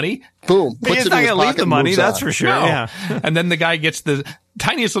takes the money. Boom. He's not going to leave the money, that's for sure. No. Yeah. And then the guy gets the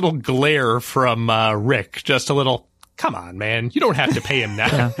tiniest little glare from Rick, just a little, come on, man. You don't have to pay him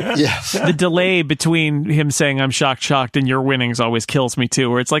now. Yes. The delay between him saying, "I'm shocked, and your winnings" always kills me, too,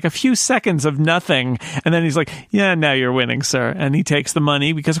 where it's like a few seconds of nothing, and then he's like, "Yeah, now you're winning, sir." And he takes the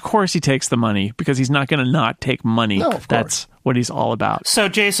money, because of course he takes the money, because he's not going to not take money. No, of That's what he's all about. So,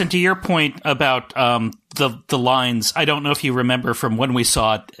 Jason, to your point about the lines, I don't know if you remember from when we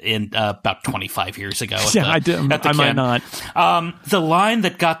saw it in about 25 years ago. I do. I might not. The line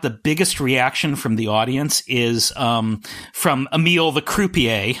that got the biggest reaction from the audience is from Emile the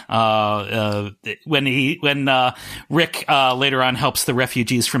croupier when Rick later on helps the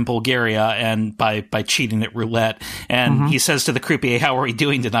refugees from Bulgaria and by cheating at roulette, and he says to the croupier, "How are we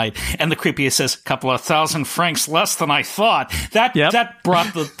doing tonight?" And the croupier says, "A couple of thousand francs less than I thought." That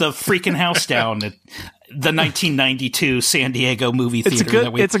brought the freaking house down at the 1992 San Diego movie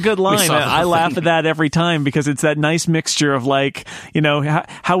theater. It's a good line. I laugh at that every time, because it's that nice mixture of like,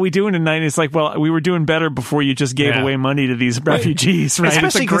 how we doing tonight? It's like, well, we were doing better before you just gave away money to these refugees, right?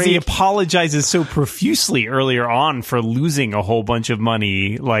 Especially because he apologizes so profusely earlier on for losing a whole bunch of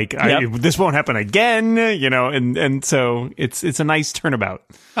money. Like, this won't happen again, and so it's a nice turnabout.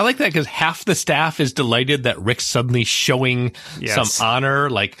 I like that because half the staff is delighted that Rick's suddenly showing some honor,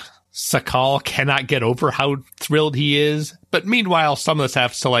 like Sakal cannot get over how thrilled he is. But meanwhile, some of the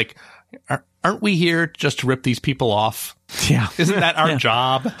staff's still like, aren't we here just to rip these people off? Yeah. Isn't that our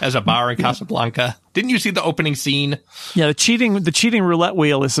job as a bar in Casablanca? Didn't you see the opening scene? Yeah, the cheating roulette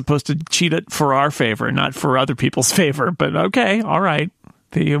wheel is supposed to cheat it for our favor, not for other people's favor. But okay, all right.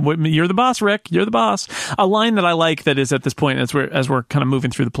 You're the boss, Rick. You're the boss. A line that I like that is at this point, as we're kind of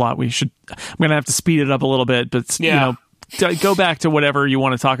moving through the plot, I'm going to have to speed it up a little bit, but go back to whatever you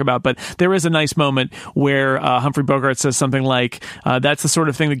want to talk about. But there is a nice moment where Humphrey Bogart says something like, "That's the sort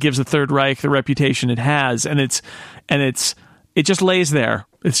of thing that gives the Third Reich the reputation it has," and it just lays there.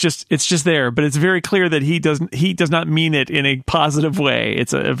 It's just there, but it's very clear that he does not mean it in a positive way.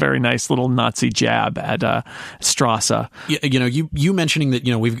 It's a very nice little Nazi jab at Strasser. Yeah, you mentioning that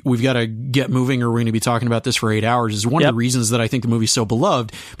we've got to get moving, or we're going to be talking about this for 8 hours is one of the reasons that I think the movie's so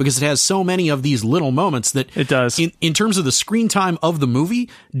beloved, because it has so many of these little moments that it does. In terms of the screen time of the movie,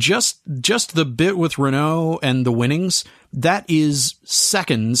 just the bit with Renault and the winnings that is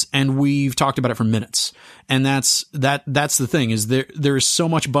seconds, and we've talked about it for minutes. And that's the thing, is there's so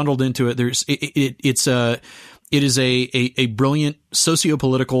much bundled into it. It is a brilliant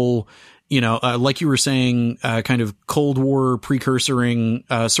sociopolitical, like you were saying, kind of Cold War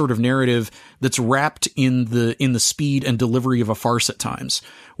precursoring, sort of narrative that's wrapped in the speed and delivery of a farce at times,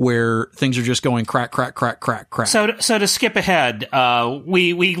 where things are just going crack, crack, crack, crack, crack. So to skip ahead,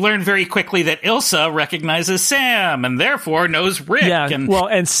 we learn very quickly that Ilsa recognizes Sam and therefore knows Rick. Yeah,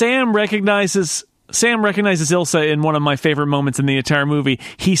 and Sam recognizes Ilsa in one of my favorite moments in the entire movie.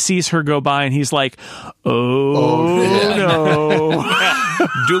 He sees her go by and he's like, no.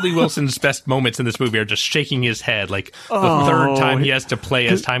 Julie Wilson's best moments in this movie are just shaking his head. Like the third time he has to play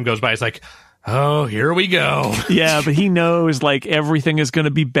as time goes by, he's like, oh, here we go. Yeah, but he knows like everything is going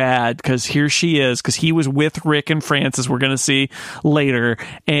to be bad because here she is, because he was with Rick and Francis, we're going to see later.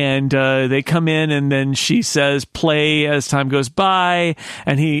 And they come in and then she says, play as time goes by.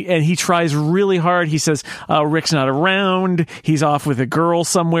 And he tries really hard. He says, Rick's not around. He's off with a girl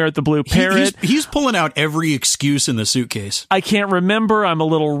somewhere at the Blue Parrot. He's pulling out every excuse in the suitcase. I can't remember. I'm a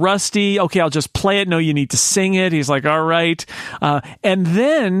little rusty. Okay, I'll just play it. No, you need to sing it. He's like, all right. And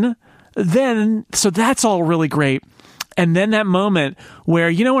then so that's all really great. And then that moment where,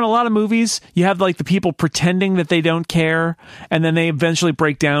 in a lot of movies, you have like the people pretending that they don't care, and then they eventually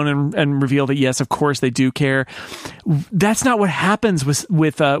break down and reveal that, yes, of course they do care. That's not what happens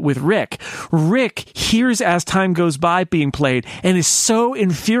with Rick. Rick hears As Time Goes By being played and is so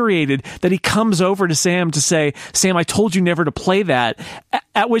infuriated that he comes over to Sam to say, Sam, I told you never to play that.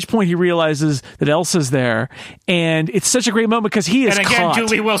 At which point he realizes that Elsa's there, and it's such a great moment because he is and again, caught.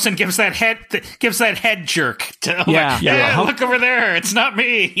 Julie Wilson gives that head jerk to look over there, it's not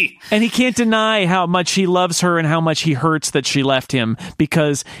me. And he can't deny how much he loves her and how much he hurts that she left him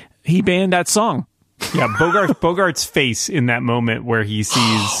because he banned that song. Yeah, Bogart's face in that moment where he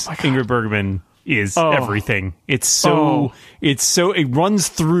sees Ingrid Bergman is everything. It runs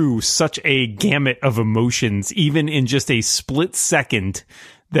through such a gamut of emotions, even in just a split second,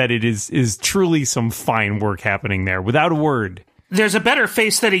 that it is truly some fine work happening there without a word. There's a better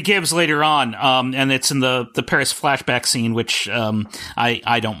face that he gives later on, and it's in the Paris flashback scene, which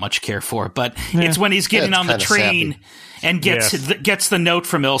I don't much care for. But it's when he's getting on the train and gets the note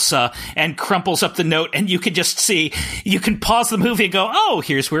from Ilsa and crumples up the note, and you can just see, you can pause the movie and go, oh,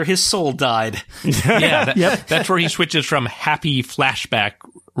 here's where his soul died. That's where he switches from happy flashback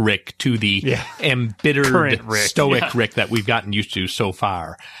Rick to the embittered, Rick. stoic Rick that we've gotten used to so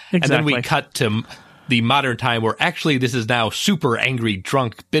far. Exactly. And then we cut to the modern time where actually this is now super angry,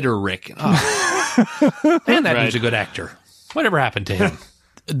 drunk, bitter Rick. Oh. Man, that dude's a good actor. Whatever happened to him?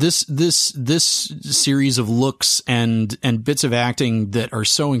 This series of looks and bits of acting that are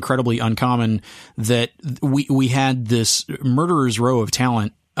so incredibly uncommon that we had this murderer's row of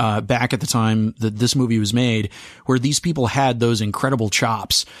talent back at the time that this movie was made, where these people had those incredible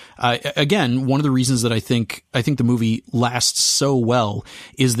chops. Again, one of the reasons that I think the movie lasts so well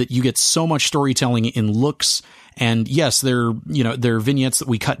is that you get so much storytelling in looks. And yes, there are vignettes that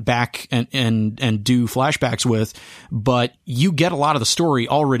we cut back and do flashbacks with, but you get a lot of the story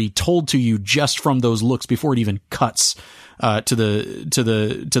already told to you just from those looks before it even cuts to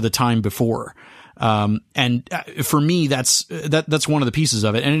the time before. And for me, that's one of the pieces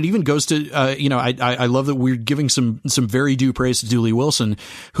of it. And it even goes to, I love that we're giving some very due praise to Julie Wilson,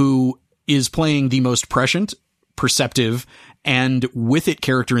 who is playing the most prescient, perceptive, and with it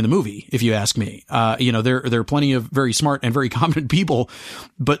character in the movie, if you ask me. There are plenty of very smart and very competent people,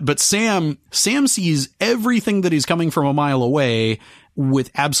 but Sam sees everything that is coming from a mile away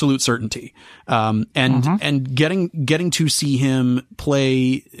with absolute certainty. And getting to see him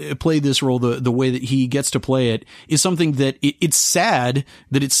play this role the way that he gets to play it is something that it's sad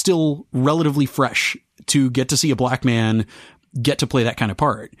that it's still relatively fresh to get to see a black man get to play that kind of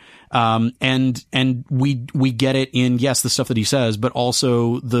part. And we get it in, yes, the stuff that he says, but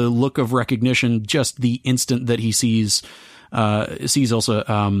also the look of recognition, just the instant that he sees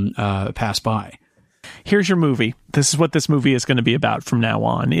Ilsa, pass by. Here's your movie. This is what this movie is going to be about from now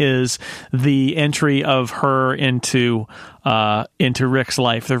on, is the entry of her into Rick's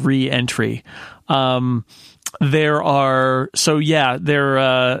life, the re-entry. He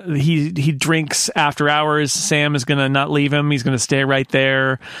drinks after hours. Sam is going to not leave him. He's going to stay right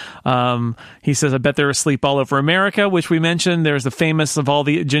there. He says, I bet they're asleep all over America, which we mentioned. There's the famous of all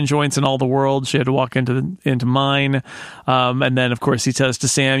the gin joints in all the world. She had to walk into mine. And then, of course, he says to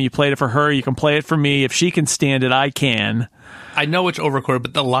Sam, you played it for her. You can play it for me. If she can stand it, I can. I know it's overrecorded,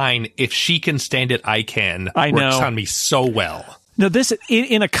 but the line, if she can stand it, I can, works on me so well. No, this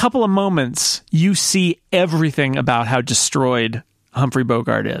in a couple of moments, you see everything about how destroyed Humphrey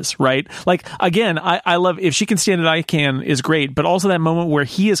Bogart is, right? Like, again, I love If She Can Stand It, I Can is great, but also that moment where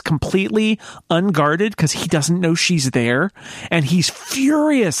he is completely unguarded because he doesn't know she's there, and he's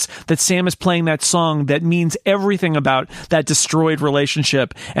furious that Sam is playing that song that means everything about that destroyed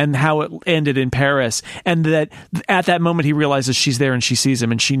relationship and how it ended in Paris, and that at that moment he realizes she's there and she sees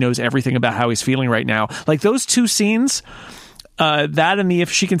him and she knows everything about how he's feeling right now. Like, those two scenes, that and the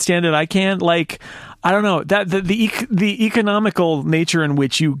If She Can Stand It, I Can, like, I don't know, that the economical nature in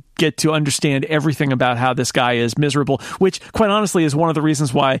which you get to understand everything about how this guy is miserable, which quite honestly is one of the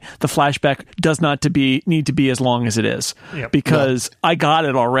reasons why the flashback does not need to be as long as it is. Yep. Because I got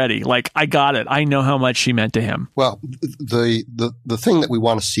it already. Like, I got it. I know how much she meant to him. Well, the thing that we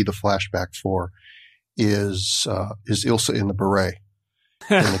want to see the flashback for is Ilsa in the beret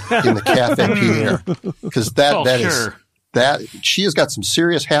in the Cafe Pierre, because that she has got some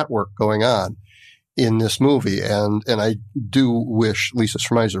serious hat work going on in this movie, and I do wish Lisa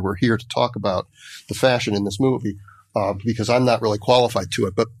Schmeiser were here to talk about the fashion in this movie, because I'm not really qualified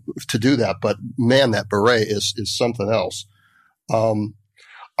to do that. But man, that beret is something else. In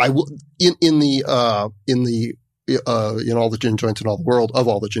all the gin joints in all the world, of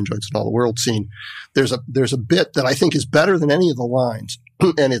all the gin joints in all the world scene, there's a bit that I think is better than any of the lines,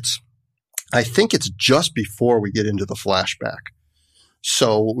 and I think it's just before we get into the flashback.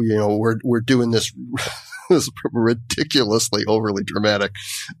 So, we're doing this ridiculously overly dramatic,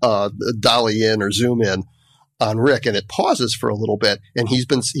 dolly in or zoom in on Rick, and it pauses for a little bit, and he's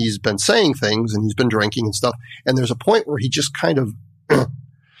been saying things, and he's been drinking and stuff. And there's a point where he just kind of,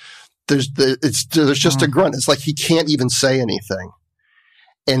 there's just a grunt. It's like he can't even say anything.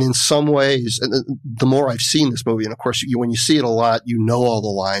 And in some ways, and the more I've seen this movie, and of course, when you see it a lot, you know all the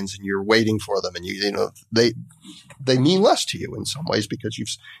lines and you're waiting for them, and they mean less to you in some ways because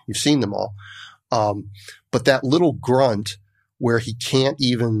you've seen them all. But that little grunt where he can't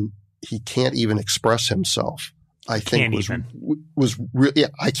even express himself, I think was really, yeah,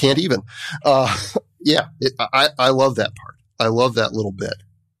 I can't even. I love that part. I love that little bit,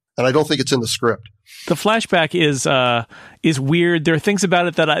 and I don't think it's in the script. The flashback is weird. There are things about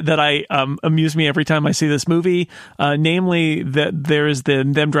it that I amuse me every time I see this movie. Namely, that there is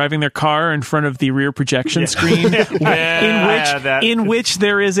them driving their car in front of the rear projection screen, in which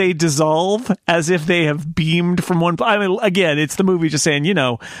there is a dissolve as if they have beamed from one. I mean, again, it's the movie just saying,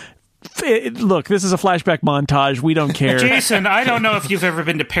 look, this is a flashback montage. We don't care. Jason, I don't know if you've ever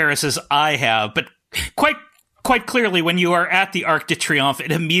been to Paris as I have, but quite clearly, when you are at the Arc de Triomphe,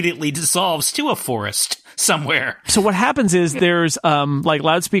 it immediately dissolves to a forest somewhere. So what happens is there's like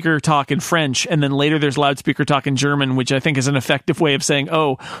loudspeaker talk in French, and then later there's loudspeaker talk in German, which I think is an effective way of saying,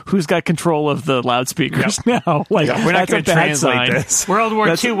 "Oh, who's got control of the loudspeakers now?" Like, we're not going to translate this. World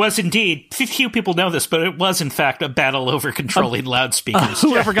War II was indeed. Few people know this, but it was in fact a battle over controlling loudspeakers.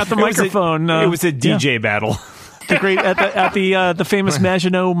 Whoever got the microphone? It was a DJ battle. The great at the famous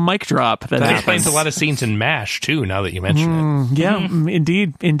Maginot mic drop that explains a lot of scenes in MASH too. Now that you mention it, yeah,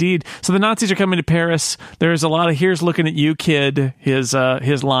 indeed. So the Nazis are coming to Paris. There's a lot of "Here's looking at you, kid." His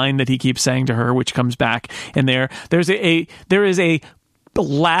line that he keeps saying to her, which comes back in there. There is a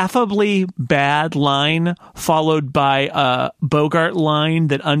laughably bad line followed by a Bogart line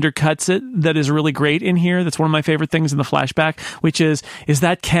that undercuts it, that is really great in here. That's one of my favorite things in the flashback, which is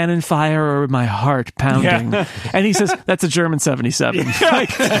that cannon fire or my heart pounding? Yeah. And he says, that's a German 77. Like,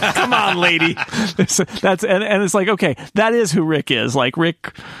 come on, lady. That's and it's like, okay, that is who Rick is. Like,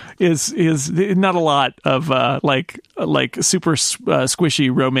 Rick is not a lot of like super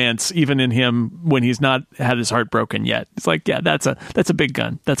squishy romance even in him when he's not had his heart broken yet. It's like, yeah, that's a big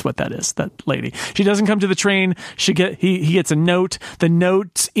gun. That's what that is. That lady. She doesn't come to the train. He gets a note. The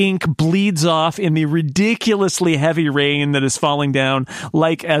note's ink bleeds off in the ridiculously heavy rain that is falling down.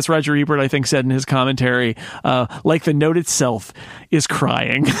 Like, as Roger Ebert I think said in his commentary, like the note itself is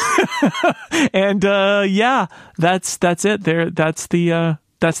crying. And yeah, that's it. That's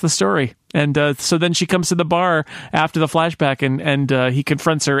the story. And so then she comes to the bar after the flashback, and he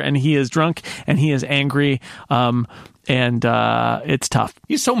confronts her, and he is drunk and he is angry. And it's tough.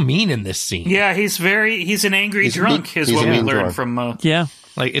 He's so mean in this scene. Yeah, he's an angry drunk, is what we learned from. Yeah.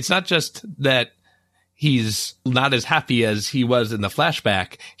 Like, it's not just that he's not as happy as he was in the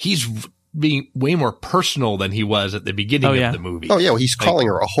flashback. He's being way more personal than he was at the beginning of the movie. Oh, yeah. Well, he's calling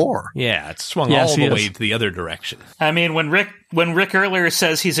her a whore. Yeah, it's swung all the way to the other direction. I mean, when Rick earlier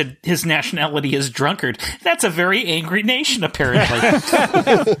says his nationality is drunkard, that's a very angry nation, apparently.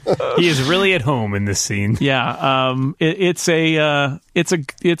 He is really at home in this scene. Yeah, it's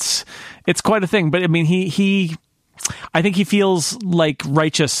quite a thing. But I mean, he I think he feels like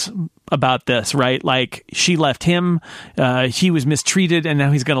righteous about this, right? Like she left him, he was mistreated, and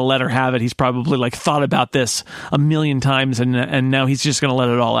now he's going to let her have it. He's probably like thought about this a million times, and now he's just going to let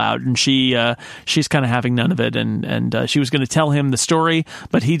it all out. And she's kind of having none of it, and she was going to tell him the story,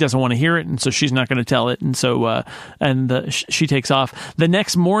 but he doesn't want to hear it, and so she's not going to tell it, and so she takes off. The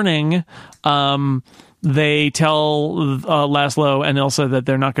next morning, they tell Laszlo and Ilsa that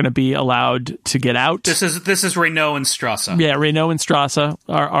they're not going to be allowed to get out. This is Renault and Strasser. Yeah, Renault and Strasser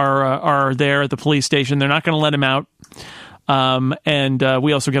are there at the police station. They're not going to let him out. And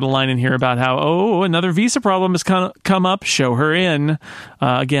we also get a line in here about how, another visa problem has come up. Show her in.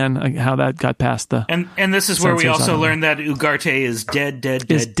 Again, how that got past the... And this is where we also learn that Ugarte is dead.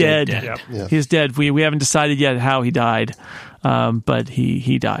 Yep. Yeah. He's dead. We haven't decided yet how he died. But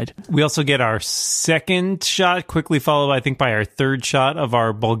he died. We also get our second shot, quickly followed, I think, by our third shot of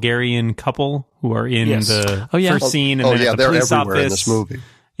our Bulgarian couple who are in the first scene. And then they're police everywhere office. In this movie.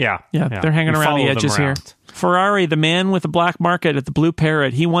 Yeah, they're hanging around the edges here. Ferrari, the man with the black market at the Blue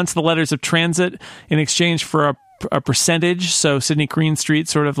Parrot, he wants the letters of transit in exchange for a percentage. So Sidney Greenstreet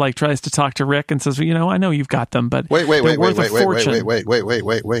sort of like tries to talk to Rick and says, well, I know you've got them, but wait.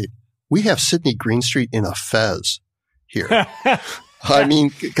 We have Sidney Greenstreet in a fez here. I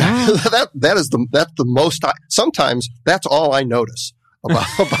mean, that's the most. Sometimes that's all I notice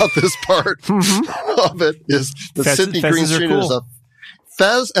about this part of it is that Sidney Greenstreet is a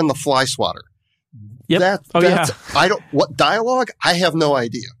fez and the fly swatter. Yep. What dialogue? I have no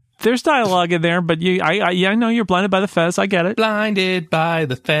idea. There's dialogue in there, but I know you're blinded by the fez. I get it. Blinded by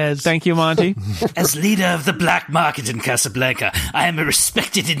the fez. Thank you, Monty. As leader of the black market in Casablanca, I am a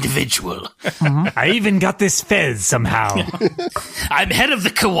respected individual. I even got this fez somehow. I'm head of the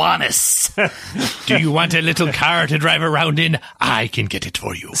Kiwanis. Do you want a little car to drive around in? I can get it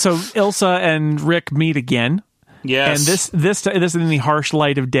for you. So Ilsa and Rick meet again. Yes, and this is in the harsh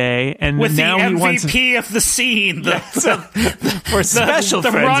light of day, and with now the he MVP of the scene, the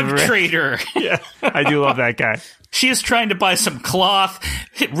rug trader. Yeah, I do love that guy. She is trying to buy some cloth.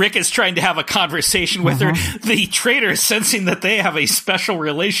 Rick is trying to have a conversation with her. The trader, sensing that they have a special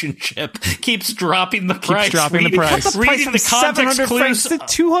relationship, keeps dropping the price. Reading the context 700 clues. francs to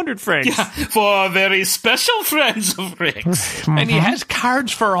 200 francs. Yeah, for very special friends of Rick's. And he has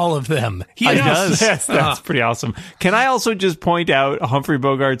cards for all of them. He does. Yes, that's pretty awesome. Can I also just point out Humphrey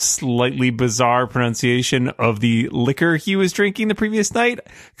Bogart's slightly bizarre pronunciation of the liquor he was drinking the previous night?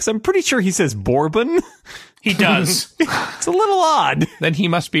 Because I'm pretty sure he says bourbon. He does. It's a little odd. Then he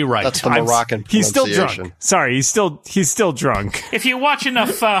must be right. That's the Moroccan He's still pronunciation. drunk. Sorry, he's still drunk. If you watch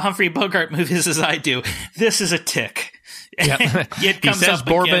enough Humphrey Bogart movies as I do, this is a tick. Yeah. He says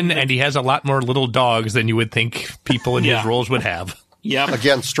bourbon, and he has a lot more little dogs than you would think people in his roles would have. Yep.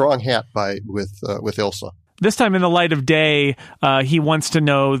 Again, strong hat with Ilsa. This time in the light of day, he wants to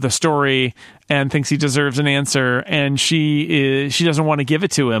know the story and thinks he deserves an answer, and she doesn't want to give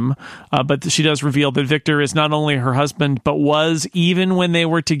it to him, but she does reveal that Victor is not only her husband, but was even when they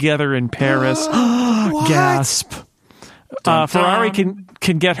were together in Paris. Gasp. Ferrari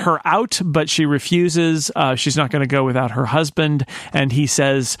can get her out, but she refuses. She's not going to go without her husband, and he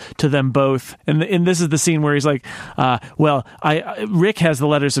says to them both, and this is the scene where he's like, Rick has the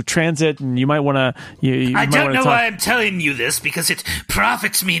letters of transit, and you might want to... I don't know why I'm telling you this, because it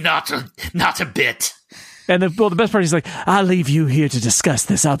profits me not a bit. And the best part is like, I'll leave you here to discuss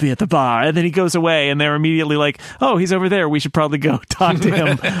this. I'll be at the bar. And then he goes away, and they're immediately like, oh, he's over there. We should probably go talk to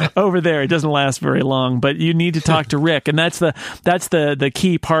him over there. It doesn't last very long, but you need to talk to Rick. And that's the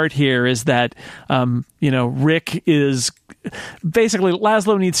key part here is that, Rick is basically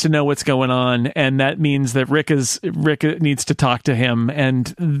Laszlo needs to know what's going on. And that means that Rick needs to talk to him.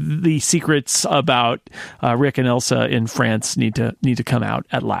 And the secrets about Rick and Ilsa in France need to come out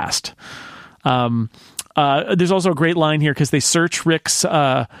at last. There's also a great line here because they search Rick's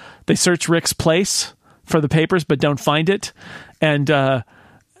place for the papers, but don't find it.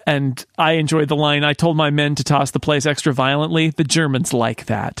 And I enjoyed the line, I told my men to toss the place extra violently. The Germans like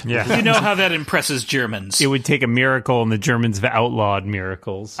that. Yeah. You know how that impresses Germans. It would take a miracle, and the Germans have outlawed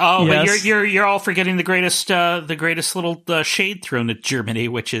miracles. Oh, yes. But you're all forgetting the greatest little shade thrown at Germany,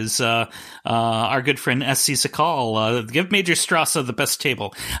 which is our good friend S.C. Sakal. Give Major Strasser the best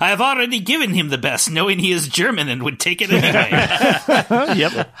table. I have already given him the best, knowing he is German and would take it anyway.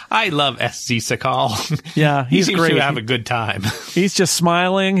 Yep. I love S.C. Sakal. Yeah, he's he seems great. to have a good time. He's just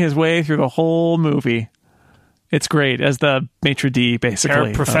smiling his way through the whole movie. It's great as the maitre d',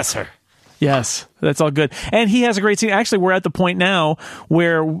 basically. Professor. Yes. That's all good. And he has a great scene. Actually, we're at the point now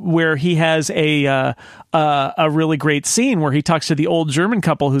where he has a really great scene where he talks to the old German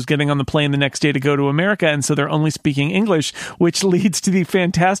couple who's getting on the plane the next day to go to America, and so they're only speaking English, which leads to the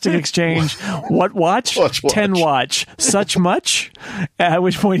fantastic exchange. What watch? 10 watch. Such much? At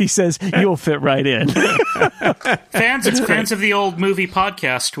which point he says, "You'll fit right in." Fans of the old movie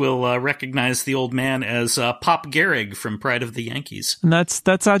podcast will recognize the old man as Pop Gehrig from Pride of the Yankees. And that's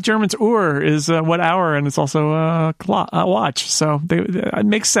German's Uhr is what hour, and it's also a watch. So it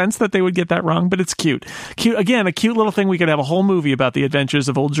makes sense that they would get that wrong, but it's cute. Again, a cute little thing. We could have a whole movie about the adventures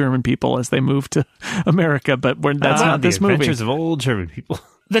of old German people as they move to America, but that's not this movie. Adventures of old German people.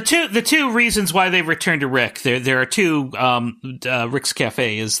 The two reasons why they returned to Rick, there are two. Rick's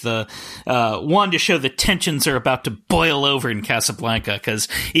Cafe is the one to show the tensions are about to boil over in Casablanca because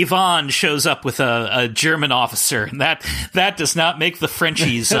Yvonne shows up with a German officer, and that does not make the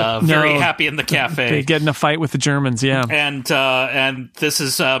Frenchies very happy in the cafe. They get in a fight with the Germans, yeah. And this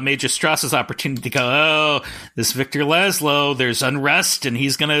is Major Strasser's opportunity to go. Oh, this Victor Laszlo, there's unrest, and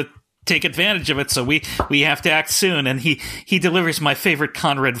he's gonna take advantage of it, so we have to act soon. And he delivers my favorite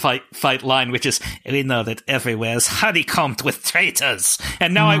Conrad fight line, which is, "We know that everywhere is honeycombed with traitors."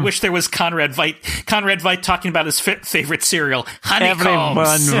 And now I wish there was Conrad Veidt talking about his favorite cereal,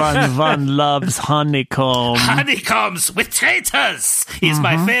 honeycombs. Everyone loves honeycombs. Honeycombs with traitors is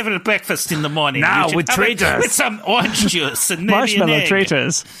my favorite breakfast in the morning. Now with traitors, with some orange juice and maybe Marshmallow an egg.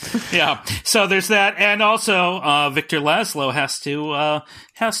 Traitors. Yeah. So there's that, and also Victor Laszlo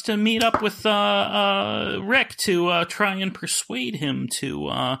has to meet up with Rick to try and persuade him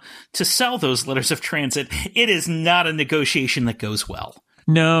to sell those letters of transit. It is not a negotiation that goes well.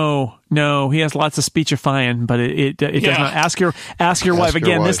 No, he has lots of speechifying, but it does not. Ask your wife.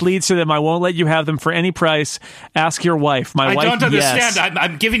 Again, this leads to them. I won't let you have them for any price. Ask your wife. I don't understand. Yes.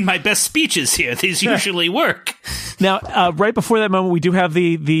 I'm giving my best speeches here. These usually work. Now, right before that moment, we do have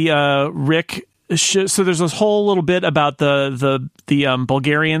the Rick. So there's this whole little bit about the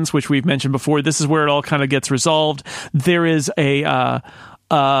Bulgarians, which we've mentioned before. This is where it all kind of gets resolved. There is a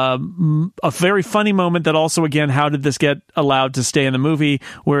very funny moment that also, again, how did this get allowed to stay in the movie,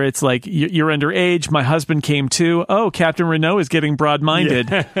 where it's like, you're underage, my husband came too, oh, Captain Renault is getting broad-minded.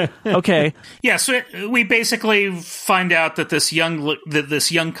 Yeah. Okay. Yeah, so we basically find out that this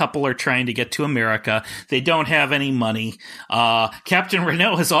young couple are trying to get to America. They don't have any money. Captain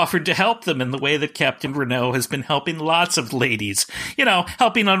Renault has offered to help them in the way that Captain Renault has been helping lots of ladies,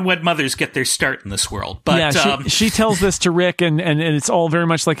 helping unwed mothers get their start in this world. But yeah, she tells this to Rick, and it's all very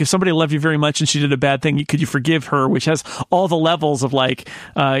much like, if somebody loved you very much and she did a bad thing, could you forgive her? Which has all the levels of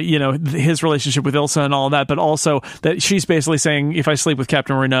his relationship with Ilsa and all of that, but also that she's basically saying, if I sleep with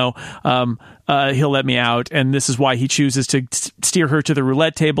Captain Renault, he'll let me out, and this is why he chooses to steer her to the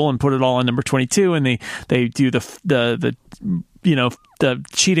roulette table and put it all on number 22, and they do the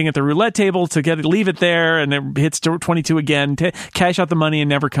cheating at the roulette table to leave it there, and it hits 22 again to cash out the money and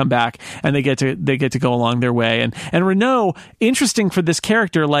never come back, and they get to go along their way. And Renault, interesting for this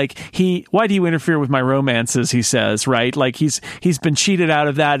character, like why do you interfere with my romances? He says, right? Like he's been cheated out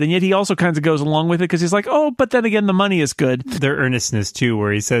of that, and yet he also kind of goes along with it because he's like, oh, but then again, the money is good. Their earnestness too,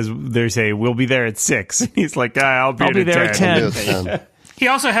 where he says, they say, we'll be there at 6. He's like, I'll be there at 10. He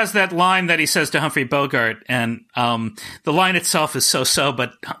also has that line that he says to Humphrey Bogart, and the line itself is so-so,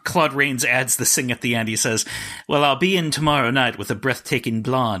 but Claude Rains adds the sing at the end. He says, well, I'll be in tomorrow night with a breathtaking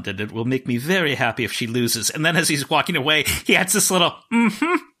blonde, and it will make me very happy if she loses. And then as he's walking away, he adds this little,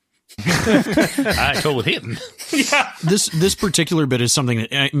 I told him. Yeah. This particular bit is something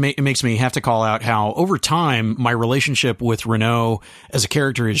that makes me have to call out how, over time, my relationship with Renault as a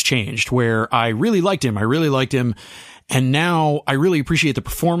character has changed, where I really liked him. And now I really appreciate the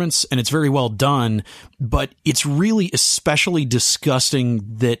performance, and it's very well done, but it's really especially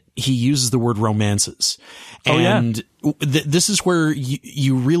disgusting that he uses the word romances. And this is where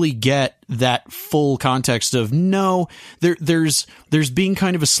you really get that full context of, no, there's being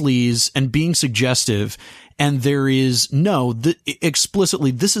kind of a sleaze and being suggestive, and there is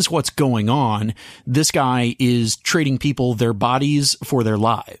explicitly, this is what's going on. This guy is trading people their bodies for their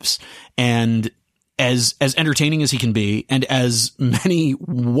lives. And as entertaining as he can be, and as many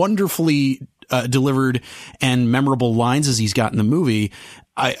wonderfully delivered and memorable lines as he's got in the movie,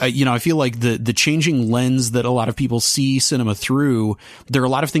 I feel like the changing lens that a lot of people see cinema through, there are a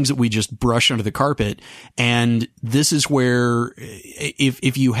lot of things that we just brush under the carpet. And this is where,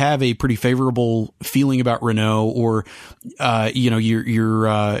 if you have a pretty favorable feeling about Renault, or,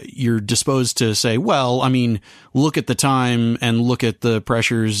 you're disposed to say, well, I mean, look at the time and look at the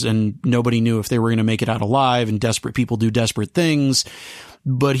pressures, and nobody knew if they were going to make it out alive, and desperate people do desperate things.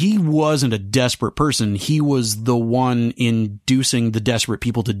 but he wasn't a desperate person. He was the one inducing the desperate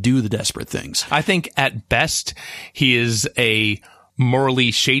people to do the desperate things. I think at best, he is a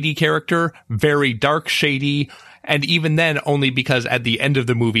morally shady character, very dark shady, and even then only because at the end of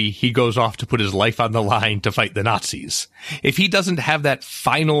the movie, he goes off to put his life on the line to fight the Nazis. If he doesn't have that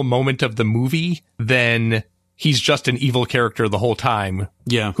final moment of the movie, then he's just an evil character the whole time.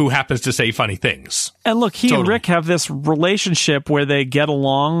 Yeah. Who happens to say funny things. And look, he and Rick have this relationship where they get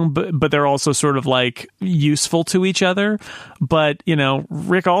along, but they're also sort of like useful to each other. But, you know,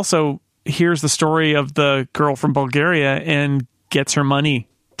 Rick also hears the story of the girl from Bulgaria and gets her money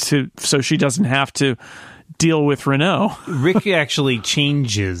so she doesn't have to deal with Renault. Rick actually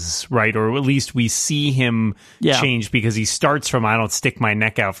changes, right? Or at least we see him change, because he starts from, I don't stick my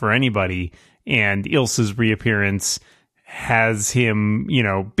neck out for anybody. And Ilsa's reappearance has him, you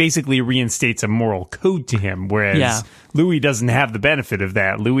know, basically reinstates a moral code to him, whereas Louis doesn't have the benefit of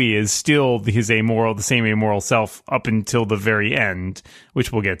that. Louis is still the same amoral self up until the very end,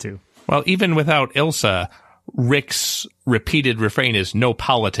 which we'll get to. Well, even without Ilsa, Rick's repeated refrain is no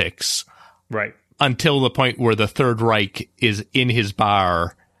politics. Right. Until the point where the Third Reich is in his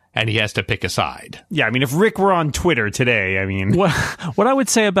bar and he has to pick a side. Yeah, I mean, if Rick were on Twitter today, I mean... What I would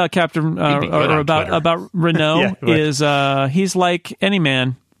say about Captain, or about Renault is he's like any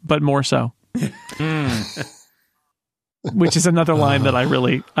man, but more so. Which is another line that I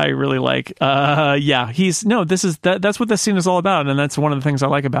really like. That's what this scene is all about, and that's one of the things I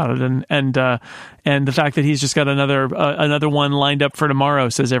like about it. And the fact that he's just got another one lined up for tomorrow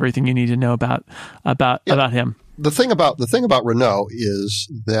says everything you need to know about him. The thing about Renault is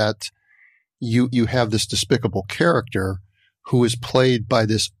that you have this despicable character who is played by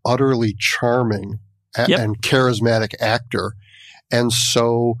this utterly charming and charismatic actor, and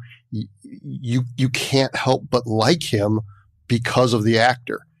so you can't help but like him because of the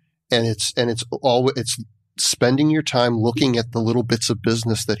actor, and it's spending your time looking at the little bits of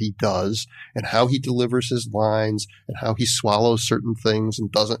business that he does and how he delivers his lines and how he swallows certain things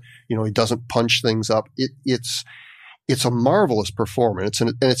and he doesn't punch things up. It's a marvelous performance,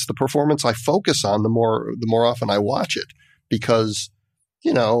 and it's the performance I focus on the more often I watch it, because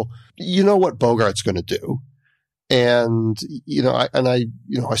you know what Bogart's going to do. And, I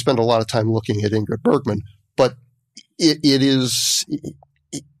spend a lot of time looking at Ingrid Bergman, but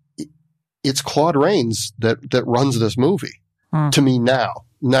it's Claude Rains that runs this movie to me now.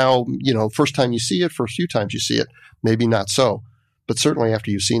 Now, first time you see it, first few times you see it, maybe not so, but certainly after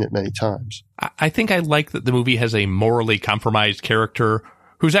you've seen it many times. I think I like that the movie has a morally compromised character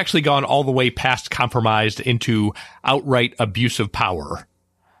who's actually gone all the way past compromised into outright abuse of power.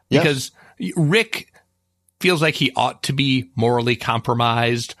 Because Rick feels like he ought to be morally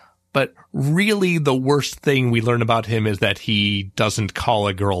compromised, but really the worst thing we learn about him is that he doesn't call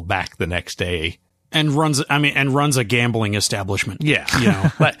a girl back the next day. And runs a gambling establishment. Yeah.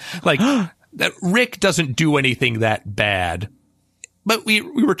 like that Rick doesn't do anything that bad. But we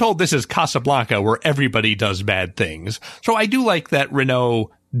were told this is Casablanca, where everybody does bad things. So I do like that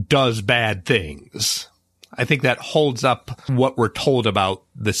Renault does bad things. I think that holds up what we're told about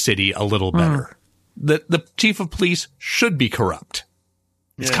the city a little better. The chief of police should be corrupt.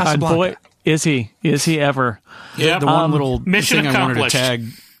 It's Casablanca. Boy, is he ever? Yeah. The one little mission thing I wanted to accomplished. tag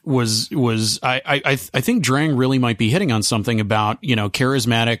was I think Drang really might be hitting on something about,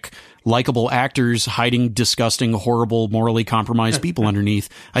 charismatic, likable actors hiding disgusting, horrible, morally compromised people underneath.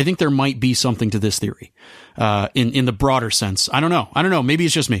 I think there might be something to this theory, in the broader sense. I don't know. Maybe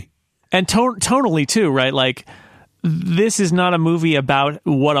it's just me. And tonally too, right? Like, this is not a movie about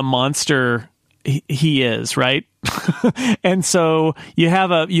what a monster he is, right? And so you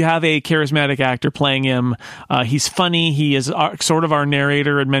have a charismatic actor playing him. He's funny. He is sort of our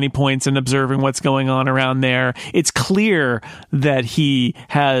narrator at many points and observing what's going on around there. It's clear that he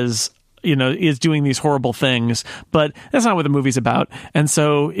is doing these horrible things, but that's not what the movie's about. And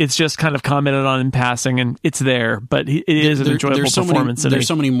so it's just kind of commented on in passing, and it's there, but it is an enjoyable performance. There's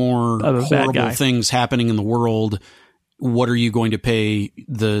so many more horrible things happening in the world. What are you going to pay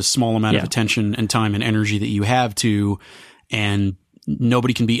the small amount of attention and time and energy that you have to? And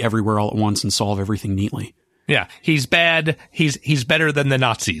nobody can be everywhere all at once and solve everything neatly. Yeah, he's bad. He's better than the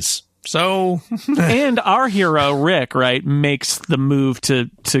Nazis. So, and our hero Rick, right, makes the move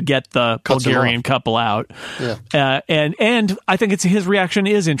to get the Bulgarian couple out. Yeah. And I think his reaction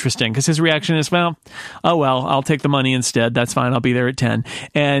is interesting, because his reaction is, I'll take the money instead. That's fine. I'll be there at 10.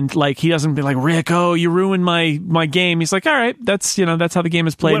 And like, he doesn't be like, Rick, you ruined my game. He's like, all right, that's how the game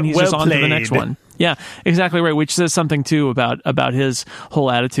is played, and he's just on to the next one. Yeah, exactly right. Which says something too about his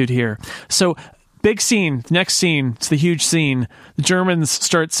whole attitude here. So big scene, next scene, it's the huge scene. The Germans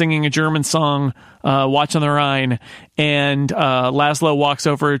start singing a German song, Watch on the Rhine, and Laszlo walks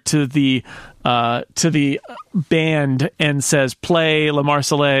over to the band and says, play La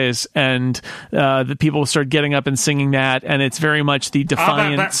Marseillaise, and the people start getting up and singing that, and it's very much the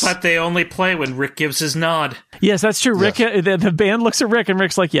defiance. But they only play when Rick gives his nod. Yes, that's true. Yes. Rick, the band looks at Rick, and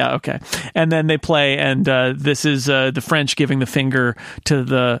Rick's like, yeah, okay. And then they play, and this is the French giving the finger to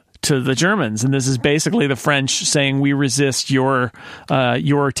the Germans, and this is basically the French saying, we resist your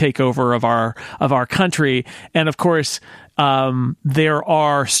takeover of our country. And of course, there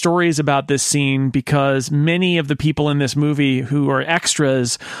are stories about this scene because many of the people in this movie who are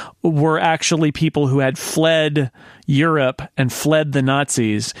extras were actually people who had fled Europe and fled the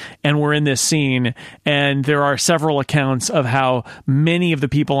Nazis and were in this scene. And there are several accounts of how many of the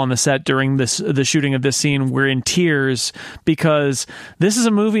people on the set during the shooting of this scene were in tears, because this is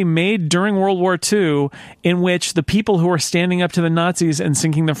a movie made during World War II in which the people who are standing up to the Nazis and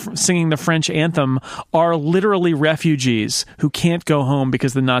singing the French anthem are literally refugees who can't go home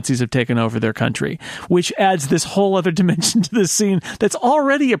because the Nazis have taken over their country, which adds this whole other dimension to this scene that's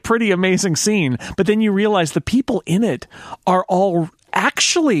already a pretty amazing scene. But then you realize the people in it are all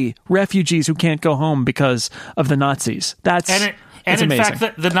actually refugees who can't go home because of the Nazis. That's in amazing.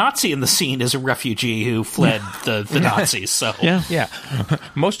 fact, the Nazi in the scene is a refugee who fled the Nazis. So yeah.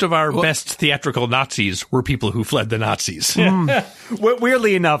 Most of our best theatrical Nazis were people who fled the Nazis.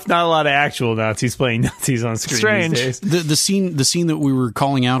 Weirdly enough, not a lot of actual Nazis playing Nazis on screen Strange. these days. The scene that we were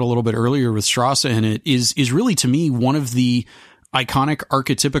calling out a little bit earlier with Strasser in it is really, to me, one of the iconic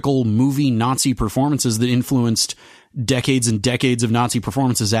archetypical movie Nazi performances that influenced decades and decades of Nazi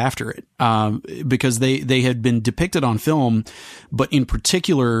performances after it, because they had been depicted on film, but in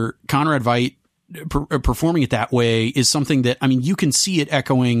particular, Conrad Veidt performing it that way is something that, I mean, you can see it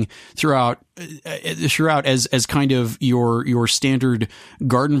echoing throughout as kind of your standard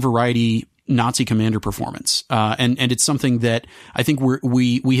garden variety Nazi commander performance. And it's something that I think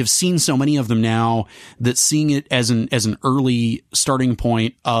we have seen so many of them now that seeing it as an early starting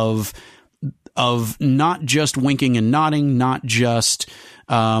point of not just winking and nodding, not just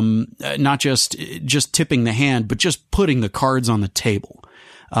tipping the hand, but just putting the cards on the table,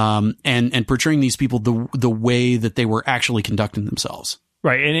 and portraying these people the way that they were actually conducting themselves.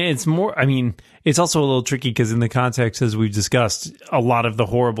 Right. And it's more, I mean, it's also a little tricky because in the context, as we've discussed, a lot of the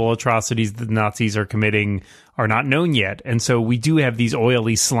horrible atrocities the Nazis are committing are not known yet. And so we do have these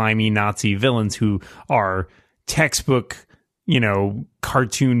oily, slimy Nazi villains who are textbook,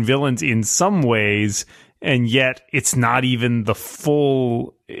 cartoon villains in some ways. And yet it's not even the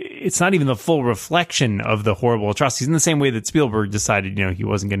full reflection of the horrible atrocities, in the same way that Spielberg decided, he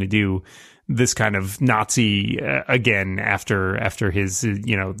wasn't going to do this kind of Nazi again after his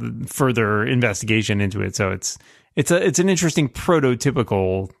further investigation into it. So it's an interesting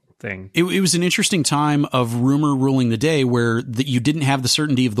prototypical thing. It was an interesting time of rumor ruling the day, where you didn't have the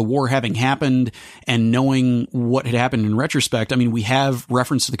certainty of the war having happened and knowing what had happened in retrospect. I mean, we have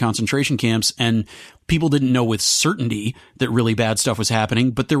reference to the concentration camps, and people didn't know with certainty that really bad stuff was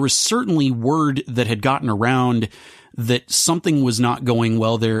happening, but there was certainly word that had gotten around that something was not going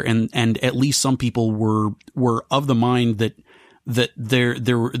well there, and at least some people were of the mind that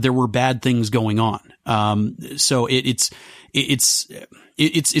there were bad things going on. So it's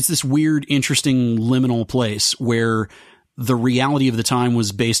this weird, interesting liminal place where the reality of the time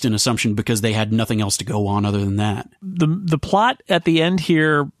was based in assumption because they had nothing else to go on other than that. The plot at the end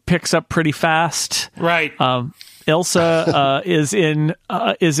here picks up pretty fast. Right. Ilsa is in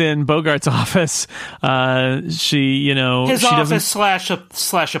Bogart's office. His office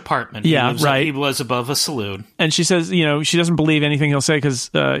slash apartment. Yeah, right. He was above a saloon, and she says, she doesn't believe anything he'll say because,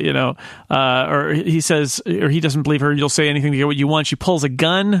 or he says, or he doesn't believe her. You'll say anything to get what you want. She pulls a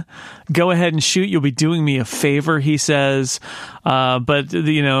gun. Go ahead and shoot. You'll be doing me a favor, he says. But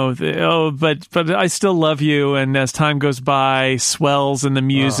I still love you. And as time goes by, swells in the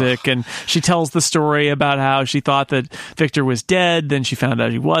music, and she tells the story about how she thought that Victor was dead. Then she found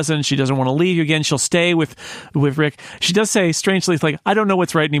out he wasn't. She doesn't want to leave you again. She'll stay with Rick. She does say, strangely, it's like, I don't know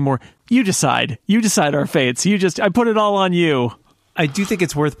what's right anymore. You decide our fates. I put it all on you. I do think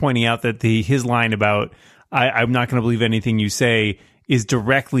it's worth pointing out that his line about I'm not going to believe anything you say is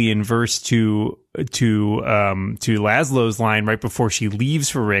directly inverse to Laszlo's line right before she leaves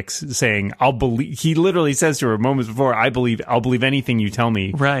for Rick's, saying, I'll believe. He literally says to her moments before, I'll believe anything you tell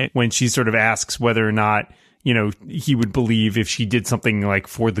me. Right. When she sort of asks whether or not, he would believe if she did something like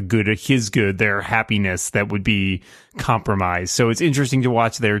for the good of his good, their happiness, that would be compromised. So it's interesting to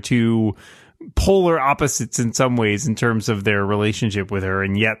watch their two polar opposites in some ways in terms of their relationship with her,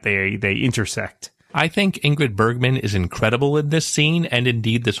 and yet they intersect. I think Ingrid Bergman is incredible in this scene and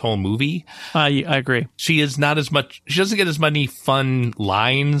indeed this whole movie. I agree. She doesn't get as many fun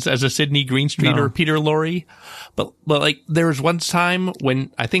lines as a Sidney Greenstreet or Peter Lorre. But like there was one time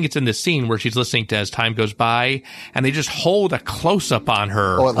when I think it's in this scene where she's listening to As Time Goes By and they just hold a close up on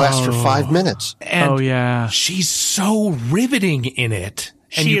her. Oh, it lasts for 5 minutes. And she's so riveting in it.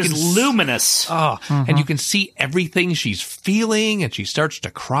 And she is luminous. And you can see everything she's feeling and she starts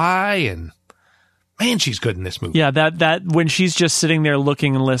to cry and man, she's good in this movie. Yeah, that when she's just sitting there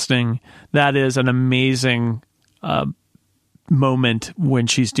looking and listening, that is an amazing moment when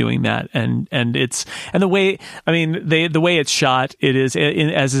she's doing that, and the way the way it's shot, it is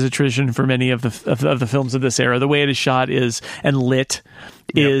as is a tradition for many of the films of this era. The way it is shot is and lit.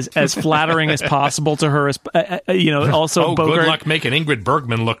 Is as flattering as possible to her. As also Bogart. Good luck making Ingrid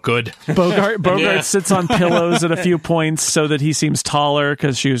Bergman look good. Bogart sits on pillows at a few points so that he seems taller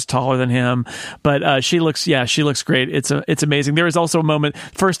because she was taller than him. But she looks great. It's amazing. There is also a moment,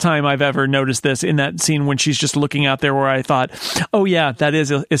 first time I've ever noticed this in that scene when she's just looking out there, where I thought, oh yeah, that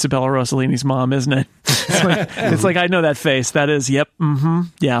is Isabella Rossellini's mom, isn't it? It's like I know that face. That is, yep,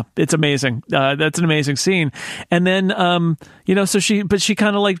 yeah. It's amazing. That's an amazing scene. And then so she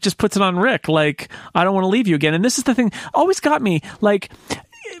kind of like just puts it on Rick, like, I don't want to leave you again. And this is the thing always got me, like,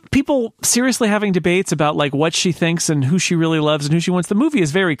 people seriously having debates about like what she thinks and who she really loves and who she wants. The movie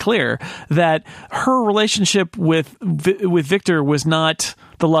is very clear that her relationship with Victor was not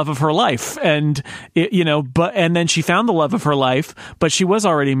the love of her life, and and then she found the love of her life, but she was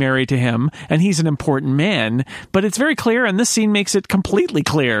already married to him, and he's an important man. But it's very clear, and this scene makes it completely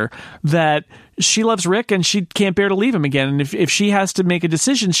clear that she loves Rick and she can't bear to leave him again. And if she has to make a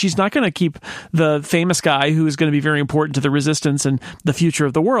decision, she's not going to keep the famous guy who is going to be very important to the resistance and the future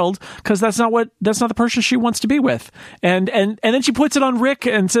of the world, because that's not the person she wants to be with. And then she puts it on Rick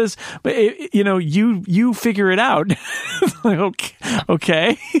and says, you figure it out. Like,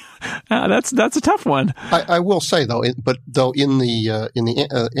 okay. That's a tough one. I will say though, in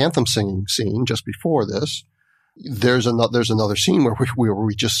the anthem singing scene just before this, there's another scene where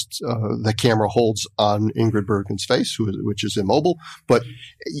we just the camera holds on Ingrid Bergman's face, which is immobile, but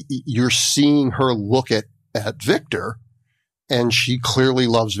you're seeing her look at Victor, and she clearly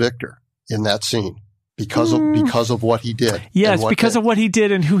loves Victor in that scene because of what he did. Yes, because of what he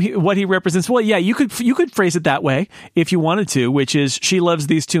did and what he represents. Well, yeah, you could phrase it that way if you wanted to, which is she loves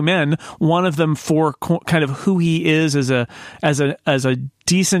these two men. One of them for kind of who he is as a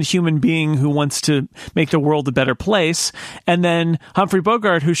decent human being who wants to make the world a better place, and then Humphrey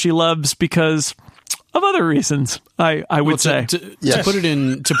Bogart, who she loves because of other reasons. I would say to put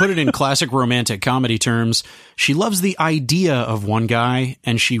it in classic romantic comedy terms, she loves the idea of one guy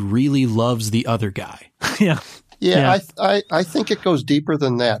and she really loves the other guy. Yeah. I think it goes deeper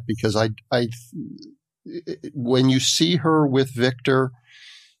than that, because when you see her with Victor,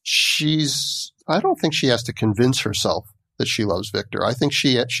 I don't think she has to convince herself that she loves Victor. I think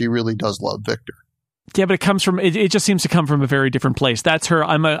she really does love Victor. Yeah, but it just seems to come from a very different place. That's her,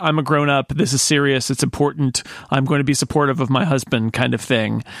 I'm a grown up, this is serious, it's important, I'm going to be supportive of my husband kind of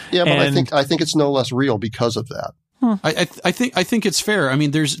thing. Yeah, but I think it's no less real because of that. I think it's fair. I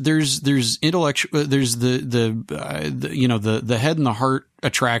mean, there's intellectual, there's the head and the heart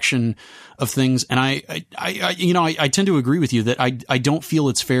attraction of things, and I tend to agree with you that I don't feel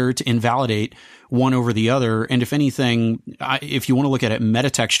it's fair to invalidate one over the other. And if anything, if you want to look at it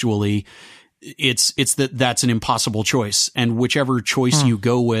metatextually, it's that's an impossible choice, and whichever choice you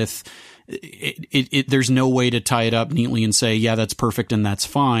go with, there's no way to tie it up neatly and say, yeah, that's perfect and that's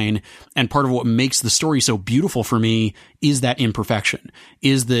fine. And part of what makes the story so beautiful for me is that imperfection,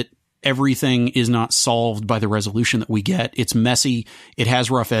 is that everything is not solved by the resolution that we get. It's messy, it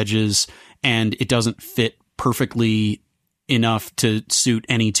has rough edges, and it doesn't fit perfectly enough to suit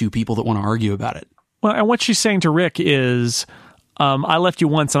any two people that want to argue about it. Well, and what she's saying to Rick is, I left you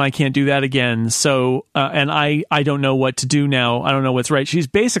once and I can't do that again. So, and I don't know what to do now. I don't know what's right. She's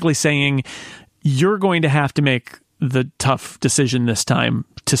basically saying, you're going to have to make the tough decision this time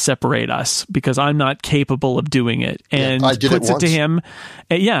to separate us, because I'm not capable of doing it. And puts it to him.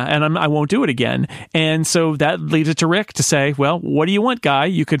 And I won't do it again. And so that leaves it to Rick to say, well, what do you want, guy?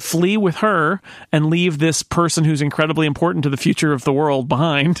 You could flee with her and leave this person who's incredibly important to the future of the world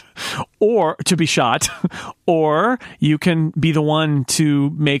behind, or to be shot, or you can be the one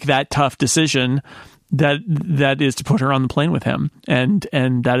to make that tough decision that is to put her on the plane with him, and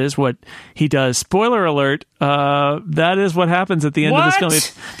that is what he does. Spoiler alert: that is what happens at the end of this film.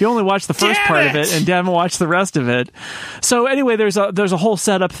 If you only watch the first part of it and haven't watched the rest of it. So anyway, there's a whole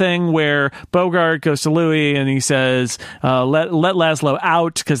setup thing where Bogart goes to Louis and he says, "Let Laszlo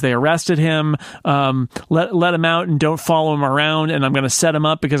out because they arrested him. Let him out and don't follow him around. And I'm going to set him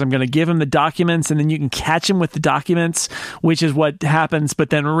up because I'm going to give him the documents, and then you can catch him with the documents," which is what happens. But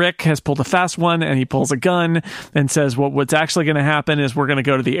then Rick has pulled a fast one and he pulls a gun and says, what's actually going to happen is we're going to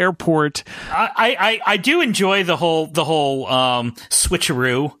go to the airport. I do enjoy the whole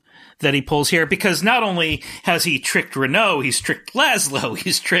switcheroo that he pulls here, because not only has he tricked Renault, he's tricked Laszlo,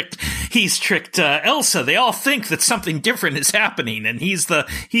 he's tricked Ilsa. They all think that something different is happening, and he's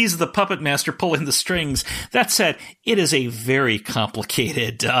the puppet master pulling the strings. That said, it is a very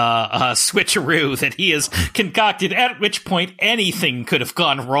complicated switcheroo that he has concocted, at which point anything could have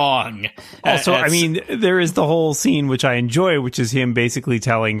gone wrong. Also, I mean, there is the whole scene which I enjoy, which is him basically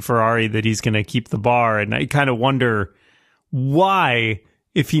telling Ferrari that he's going to keep the bar, and I kind of wonder why.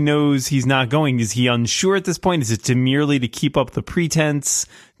 If he knows he's not going, is he unsure at this point? Is it merely to keep up the pretense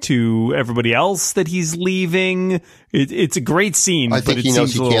to everybody else that he's leaving? It's a great scene. I think but he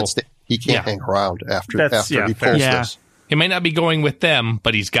knows he can't Yeah. hang around after he pulls Yeah. this. He might not be going with them,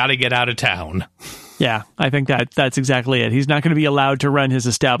 but he's got to get out of town. Yeah, I think that's exactly it. He's not going to be allowed to run his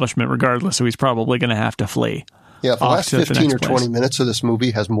establishment regardless, so he's probably going to have to flee. Yeah, the last 15 or 20 minutes of this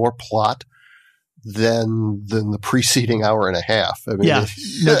movie has more plot than the preceding hour and a half. I mean,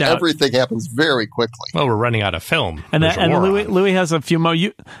 no doubt. Everything happens very quickly. Well, we're running out of film. And There's a war on. Louis has a few more.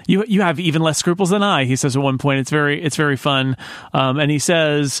 You have even less scruples than I. He says at one point, it's very fun. And he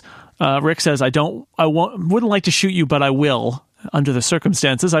says, Rick says, wouldn't like to shoot you, but I will. Under the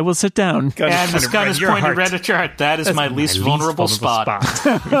circumstances, I will sit down. And this gun is pointed right at your heart. That's my least vulnerable spot.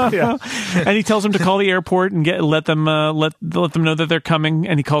 Yeah. And he tells him to call the airport and let them know that they're coming.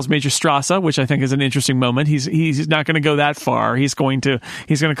 And he calls Major Strasser, which I think is an interesting moment. He's not going to go that far. He's going to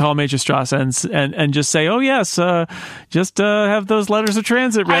call Major Strasser and just say, "Oh yes, just have those letters of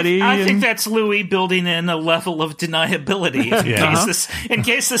transit ready." I think that's Louis building in a level of deniability in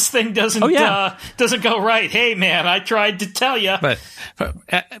case this thing doesn't go right. Hey man, I tried to tell you. But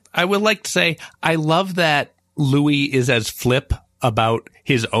I would like to say, I love that Louis is as flip about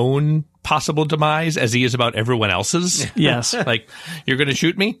his own possible demise as he is about everyone else's. Yes. Like, you're going to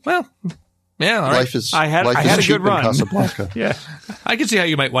shoot me? Well, yeah, all right. Life is I had a cheap good run. in Casablanca. Yeah. I can see how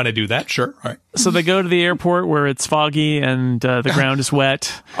you might want to do that. Sure. All right. So they go to the airport where it's foggy and the ground is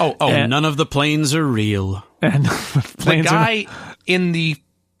wet. And none of the planes are real. And The guy in the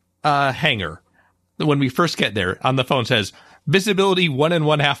hangar, when we first get there, on the phone says, visibility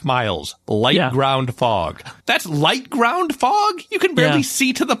 1.5 miles, light ground fog. That's light ground fog? You can barely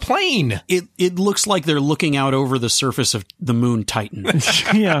see to the plane. It looks like they're looking out over the surface of the moon Titan.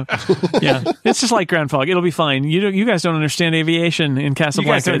 yeah. It's just like ground fog. It'll be fine. You guys don't understand aviation in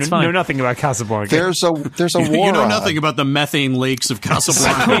Casablanca. It's fine. Know nothing about Casablanca. There's a war. You know nothing about the methane lakes of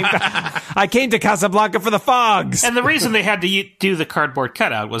Casablanca. I came to Casablanca for the fogs. And the reason they had to do the cardboard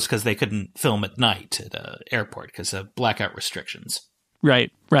cutout was because they couldn't film at night at an airport because of blackout restrictions.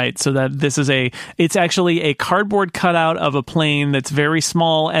 Right. So that it's actually a cardboard cutout of a plane that's very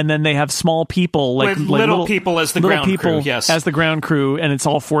small, and then they have small people like little people as the ground crew. Yes, as the ground crew, and it's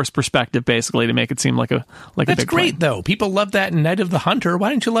all forced perspective basically to make it seem like a That's big great plane. though. People love that in Night of the Hunter. Why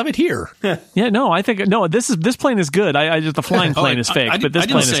don't you love it here? Yeah, no, I think this plane is good. I just the flying plane is fake, but this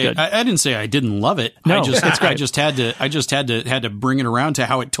plane is good. I didn't say I didn't love it. No, it's great. I just had to bring it around to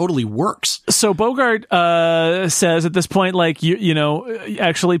how it totally works. So Bogart says at this point, like you know,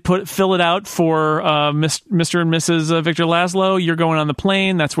 actually fill it out for Mr. and Mrs. Victor Laszlo. You're going on the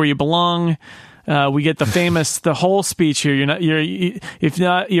plane. That's where you belong. We get the whole speech here. If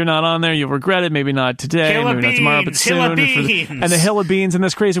you're not on there, you'll regret it. Maybe not today, maybe not tomorrow, but soon. And the hill of beans in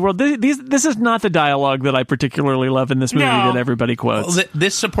this crazy world. This is not the dialogue that I particularly love in this movie that everybody quotes. Well,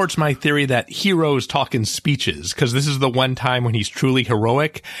 this supports my theory that heroes talk in speeches, because this is the one time when he's truly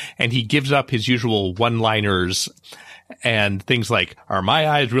heroic and he gives up his usual one-liners and things like, are my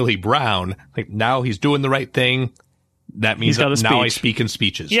eyes really brown? Like, now he's doing the right thing. That means that now I speak in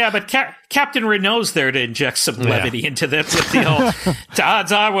speeches. Yeah, but Captain Renault's there to inject some levity into this with the whole,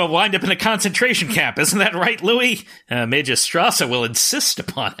 odds are we'll wind up in a concentration camp. Isn't that right, Louis? Major Strasser will insist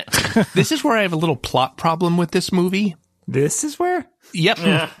upon it. This is where I have a little plot problem with this movie. This is where? Yep.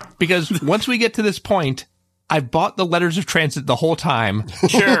 Yeah. Because once we get to this point, I've bought the letters of transit the whole time.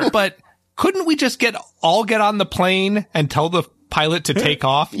 Sure. But couldn't we just get on the plane and tell the pilot to take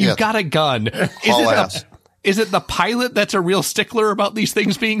off? You've got a gun. Is it the pilot that's a real stickler about these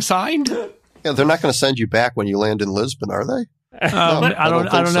things being signed? Yeah, they're not going to send you back when you land in Lisbon, are they? I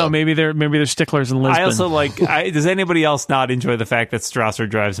don't know. Maybe they're sticklers in Lisbon. I also does anybody else not enjoy the fact that Strasser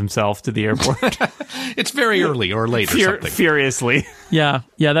drives himself to the airport? It's very early or late or something. Furiously. Yeah,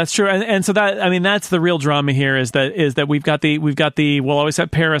 that's true. And so that's the real drama here is that we've got the we'll always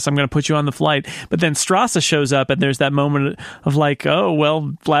have Paris. I'm going to put you on the flight. But then Strasser shows up and there's that moment of like, oh,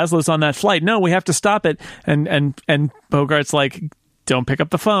 well, Laszlo's on that flight. No, we have to stop it. And Bogart's like, don't pick up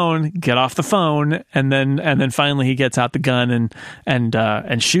the phone, get off the phone, and then finally he gets out the gun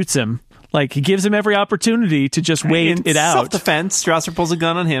and shoots him. Like, he gives him every opportunity to just wait it out. Self-defense. Strasser pulls a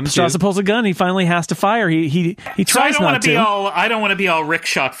gun on him. Strasser pulls a gun. He finally has to fire. He tries not to. I don't want to be all Rick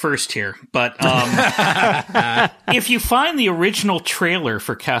shot first here, but if you find the original trailer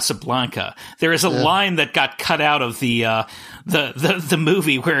for Casablanca, there is a line that got cut out of the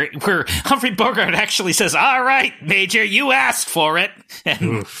movie where Humphrey Bogart actually says, "All right, Major, you asked for it,"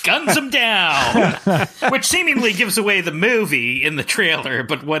 and guns him down, which seemingly gives away the movie in the trailer.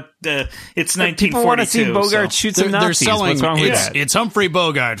 But it's 1942. People want to see Bogart shoot some Nazis. They're selling. What's wrong with that? It's Humphrey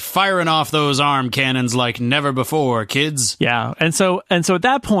Bogart firing off those arm cannons like never before, kids. Yeah, and so at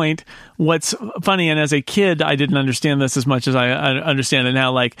that point, what's funny, and as a kid, I didn't understand this as much as I understand it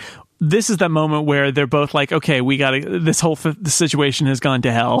now. Like, this is the moment where they're both like, okay, we got to, this whole situation has gone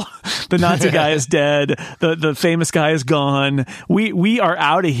to hell. The Nazi guy is dead. The famous guy is gone. We are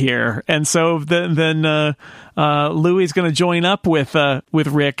out of here. And so then Louis is going to join up with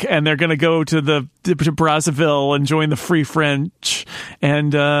Rick, and they're going to go to Brazzaville and join the Free French.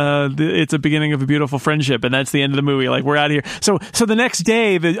 And it's a beginning of a beautiful friendship. And that's the end of the movie. Like, we're out of here. So the next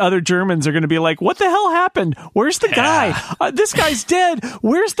day, the other Germans are going to be like, what the hell happened? Where's the guy? This guy's dead.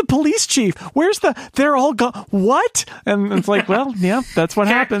 Where's the police chief? They're all gone. What? And it's like, well, yeah, that's what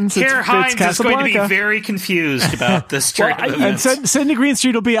happens. Herr Heinz it's is going to be very confused about this turn of events. And Sidney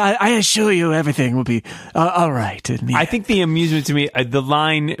Greenstreet will be, I assure you everything will be all right. I think the amusement to me, the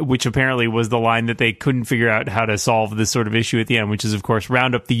line, which apparently was the line that they couldn't figure out how to solve this sort of issue at the end, which is, of course,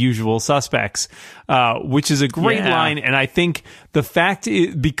 round up the usual suspects, which is a great line. And I think the fact,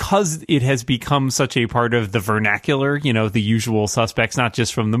 because it has become such a part of the vernacular, the usual suspects, not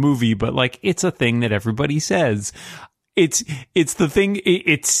just from the movie, but like, it's a thing that everybody says. It's the thing.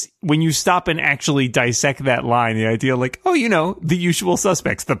 It's when you stop and actually dissect that line, the idea like, oh, the usual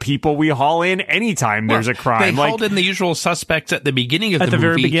suspects, the people we haul in anytime there's a crime. They hauled in the usual suspects at the beginning of the movie.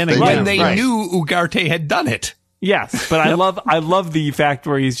 Very beginning, when they knew Ugarte had done it. Yes, but I love the fact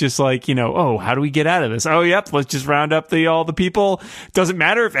where he's just like, oh, how do we get out of this? Oh, yep, let's just round up all the people. Doesn't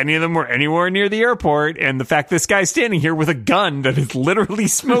matter if any of them were anywhere near the airport, and the fact this guy's standing here with a gun that is literally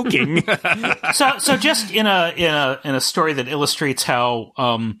smoking. So just in a story that illustrates how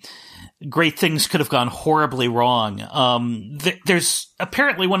great things could have gone horribly wrong. There's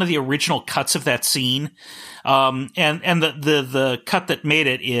apparently one of the original cuts of that scene, and the cut that made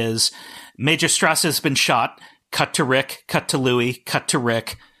it is Major Strasser has been shot. Cut to Rick, cut to Louis, cut to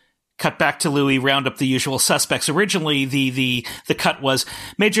Rick, cut back to Louis, round up the usual suspects. Originally, the cut was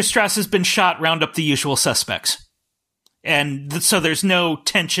Major Strasser has been shot, round up the usual suspects. And so there's no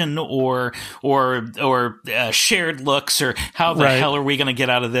tension or shared looks or how the hell are we going to get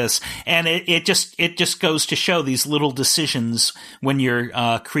out of this? And it just goes to show these little decisions when you're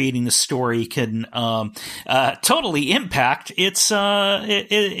creating a story can totally impact its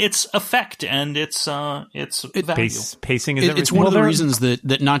effect and its value. Pacing is it's one of the reasons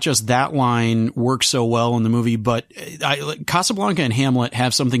that not just that line works so well in the movie, but Casablanca and Hamlet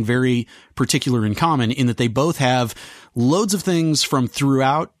have something very particular in common in that they both have loads of things from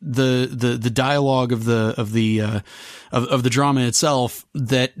throughout the dialogue of the drama itself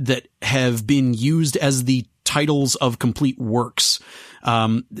that have been used as the titles of complete works,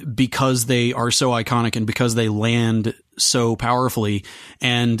 because they are so iconic and because they land so powerfully.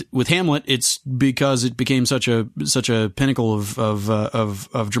 And with Hamlet, it's because it became such a pinnacle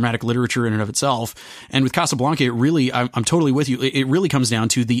of dramatic literature in and of itself. And with Casablanca, it really, I'm totally with you. It really comes down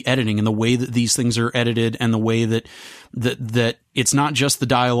to the editing and the way that these things are edited and the way that it's not just the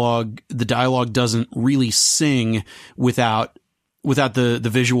dialogue. The dialogue doesn't really sing without the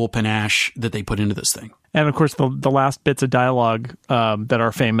visual panache that they put into this thing. And of course, the last bits of dialogue that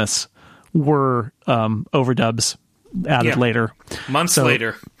are famous were overdubs added later, months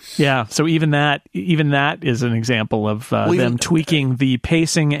later. Yeah, so even that is an example of them tweaking the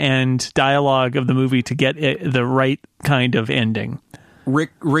pacing and dialogue of the movie to get the right kind of ending.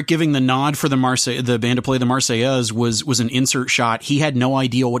 Rick giving the nod for the band to play the Marseillaise was an insert shot. He had no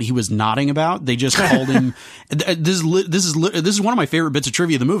idea what he was nodding about. They just called him. This is one of my favorite bits of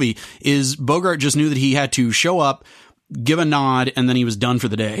trivia of the movie. Is Bogart just knew that he had to show up, give a nod, and then he was done for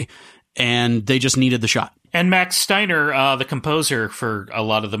the day. and they just needed the shot. And Max Steiner, the composer for a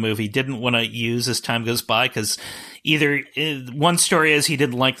lot of the movie, didn't want to use as time goes by because either one story is he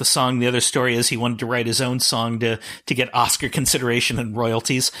didn't like the song, the other story is he wanted to write his own song to get Oscar consideration and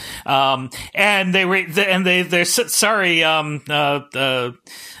royalties. And they're sorry.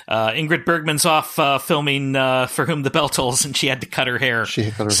 Ingrid Bergman's off filming For Whom the Bell Tolls, and she had to cut her hair. She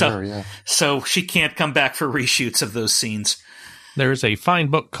cut her hair, yeah. So she can't come back for reshoots of those scenes. There's a fine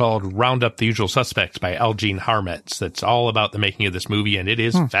book called Round Up the Usual Suspects by Elgene Harmetz that's all about the making of this movie, and it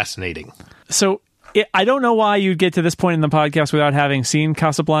is fascinating. So I don't know why you'd get to this point in the podcast without having seen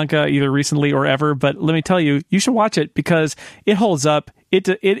Casablanca either recently or ever, but let me tell you, you should watch it because it holds up.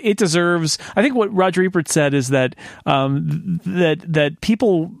 It deserves. I think what Roger Ebert said is that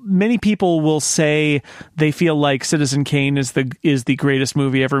many people will say they feel like Citizen Kane is the greatest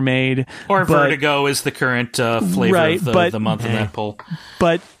movie ever made, or Vertigo is the current flavor of the month in that poll.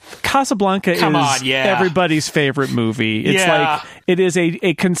 But Casablanca is everybody's favorite movie. It's like it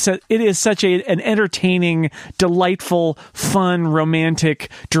is such an entertaining, delightful, fun,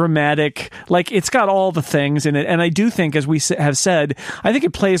 romantic, dramatic. Like it's got all the things in it, and I do think, as we have said, I think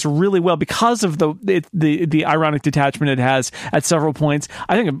it plays really well because of the ironic detachment it has at several points.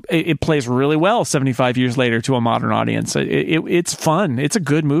 I think it plays really well 75 years later to a modern audience. It's fun. It's a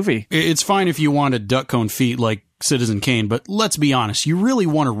good movie. It's fine if you want a duck cone feet like Citizen Kane, but let's be honest, you really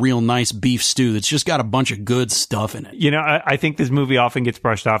want a real nice beef stew that's just got a bunch of good stuff in it. You know, I think this movie often gets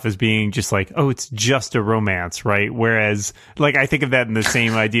brushed off as being just like, oh, it's just a romance, right? Whereas, like, I think of that in the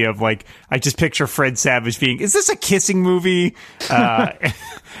same idea of, like, I just picture Fred Savage being, is this a kissing movie?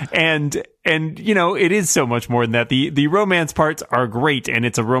 And you know, it is so much more than that. The romance parts are great, and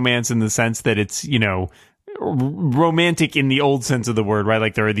it's a romance in the sense that it's, you know, romantic in the old sense of the word, right?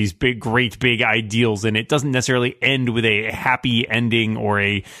 Like there are these great big ideals, and it doesn't necessarily end with a happy ending or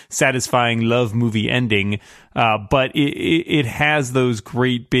a satisfying love movie ending. But it has those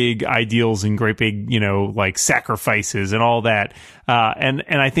great big ideals and great big, you know, like sacrifices and all that. And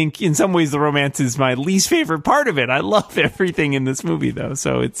I think in some ways the romance is my least favorite part of it. I love everything in this movie though.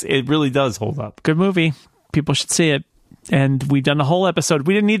 So it really does hold up. Good movie. People should see it. And we've done a whole episode.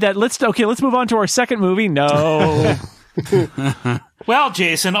 We didn't need that. Let's move on to our second movie. No. Well,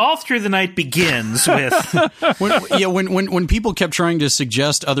 Jason, All Through the Night begins with when people kept trying to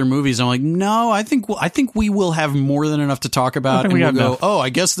suggest other movies, I'm like, no, I think we will have more than enough to talk about, and we'll go, oh, I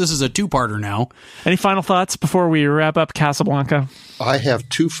guess this is a two-parter now. Any final thoughts before we wrap up Casablanca? I have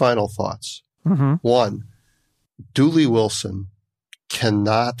two final thoughts. Mm-hmm. One, Dooley Wilson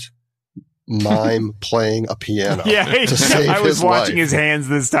cannot mime playing a piano. Yeah, I was watching his hands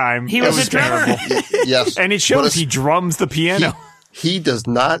this time. He was a drummer. Yes. And it shows he drums the piano. He does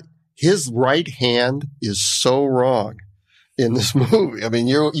not. His right hand is so wrong in this movie. I mean,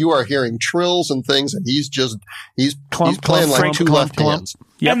 you are hearing trills and things, and he's playing like two left hands.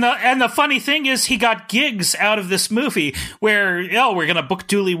 Yep. And the funny thing is, he got gigs out of this movie where, we're going to book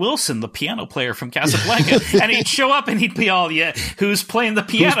Dooley Wilson, the piano player from Casablanca, and he'd show up and he'd be all, who's playing the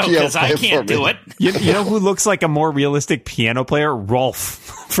piano? Because I can't do it. You know who looks like a more realistic piano player? Rolf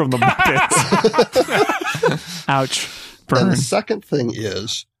from the Muppets. Ouch. Burn. And the second thing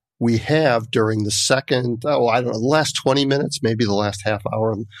is, we have during the second, the last 20 minutes, maybe the last half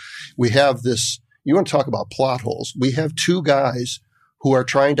hour, we have this, you want to talk about plot holes. We have two guys who are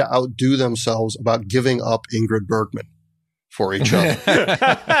trying to outdo themselves about giving up Ingrid Bergman for each other.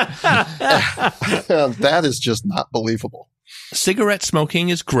 And that is just not believable. Cigarette smoking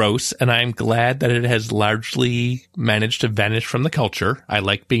is gross, and I'm glad that it has largely managed to vanish from the culture. I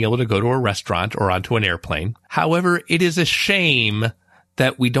like being able to go to a restaurant or onto an airplane. However, it is a shame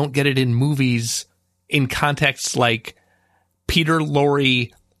that we don't get it in movies in contexts like Peter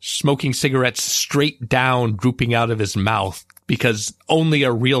Lorre smoking cigarettes straight down, drooping out of his mouth, because only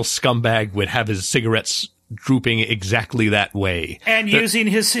a real scumbag would have his cigarettes drooping exactly that way. And using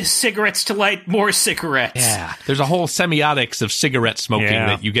his cigarettes to light more cigarettes. Yeah. There's a whole semiotics of cigarette smoking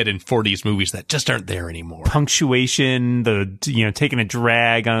that you get in 40s movies that just aren't there anymore. Punctuation, taking a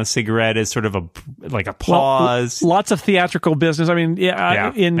drag on a cigarette is sort of a pause. Well, lots of theatrical business. I mean,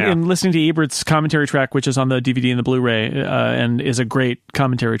 in listening to Ebert's commentary track, which is on the DVD and the Blu-ray, and is a great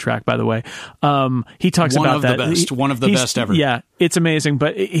commentary track, by the way. He talks about that. One of the best ever. Yeah, it's amazing.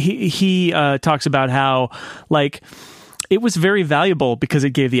 But he talks about how, like, it was very valuable because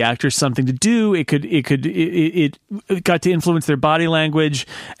it gave the actors something to do. It got to influence their body language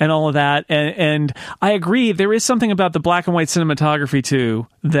and all of that. And I agree. There is something about the black and white cinematography too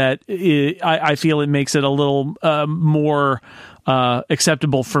that I feel it makes it a little more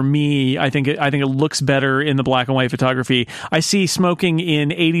acceptable for me. I think it looks better in the black and white photography. I see smoking in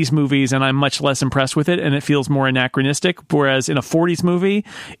 80s movies and I'm much less impressed with it, and it feels more anachronistic, whereas in a 40s movie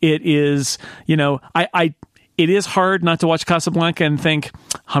it is, it is hard not to watch Casablanca and think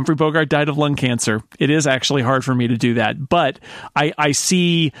Humphrey Bogart died of lung cancer. It is actually hard for me to do that, but I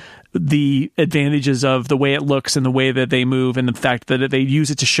see the advantages of the way it looks and the way that they move, and the fact that they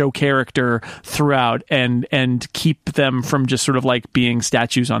use it to show character throughout and keep them from just sort of like being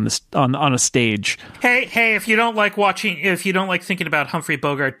statues on a stage. Hey, if you don't like thinking about Humphrey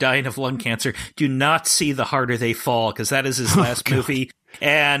Bogart dying of lung cancer, do not see The Harder They Fall, because that is his last movie.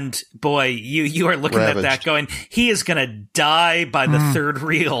 And boy, you are looking Ravaged. at that going, he is going to die by the third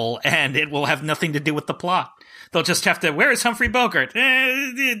reel, and it will have nothing to do with the plot. They'll just have to, where is Humphrey Bogart?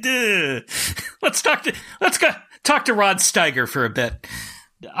 Let's talk to Rod Steiger for a bit.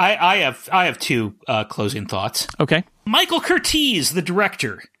 I have two closing thoughts. Okay. Michael Curtiz, the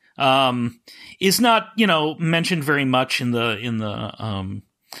director, is not, mentioned very much in the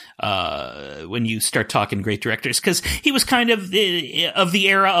when you start talking great directors, because he was kind of the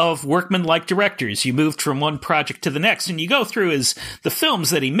era of workman-like directors. You moved from one project to the next, and you go through the films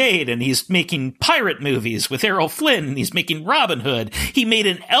that he made, and he's making pirate movies with Errol Flynn, and he's making Robin Hood. He made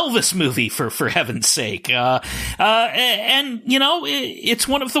an Elvis movie for heaven's sake, and it's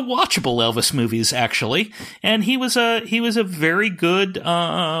one of the watchable Elvis movies, actually. And he was a very good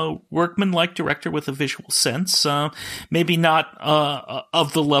workman-like director with a visual sense. Maybe not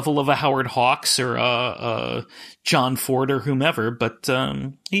of the level of a Howard Hawks or John Ford or whomever, but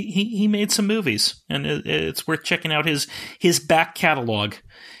he made some movies, and it's worth checking out his back catalog.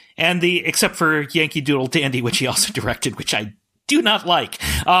 And except for Yankee Doodle Dandy, which he also directed, which I do not like.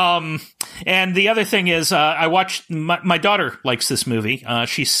 And the other thing is, I watched, my daughter likes this movie.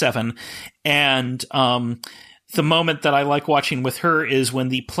 She's 7, and the moment that I like watching with her is when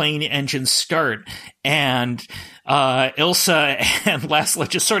the plane engines start and Ilsa and Laszlo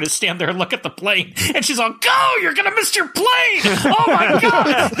just sort of stand there and look at the plane, and she's all, "Go! You're gonna miss your plane!" Oh my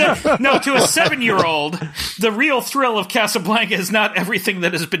god! No, to a 7-year-old, the real thrill of Casablanca is not everything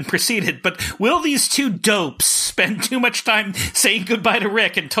that has been preceded, but will these two dopes spend too much time saying goodbye to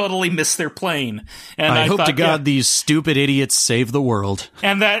Rick and totally miss their plane? And I hope thought, to God these stupid idiots save the world.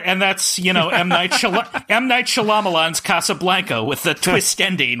 And that's M. Night Shyamalan's Casablanca with the twist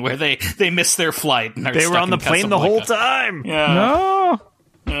ending where they miss their flight and are They were stuck on the in plane the whole Casablanca. time. Yeah.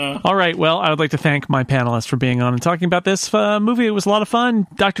 No. All right. Well, I would like to thank my panelists for being on and talking about this movie. It was a lot of fun.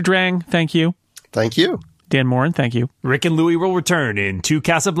 Dr. Drang, thank you. Thank you. Dan Morin, thank you. Rick and Louie will return in To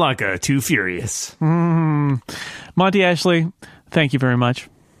Casablanca, Too Furious. Monty Ashley, thank you very much.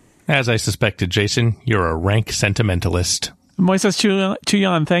 As I suspected, Jason, you're a rank sentimentalist. Moises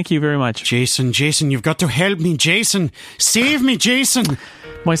Chuyan, thank you very much. Jason, you've got to help me, Jason. Save me, Jason.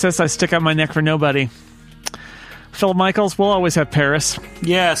 Moises, I stick out my neck for nobody. Philip Michaels, we'll always have Paris.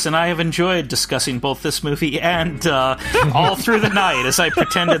 Yes, and I have enjoyed discussing both this movie and All Through the Night, as I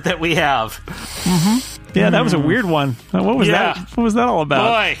pretended that we have. Yeah, that was a weird one. What was that? What was that all about?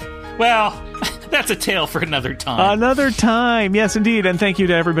 Boy, well, that's a tale for another time. Another time. Yes, indeed. And thank you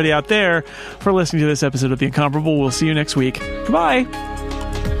to everybody out there for listening to this episode of The Incomparable. We'll see you next week. Goodbye.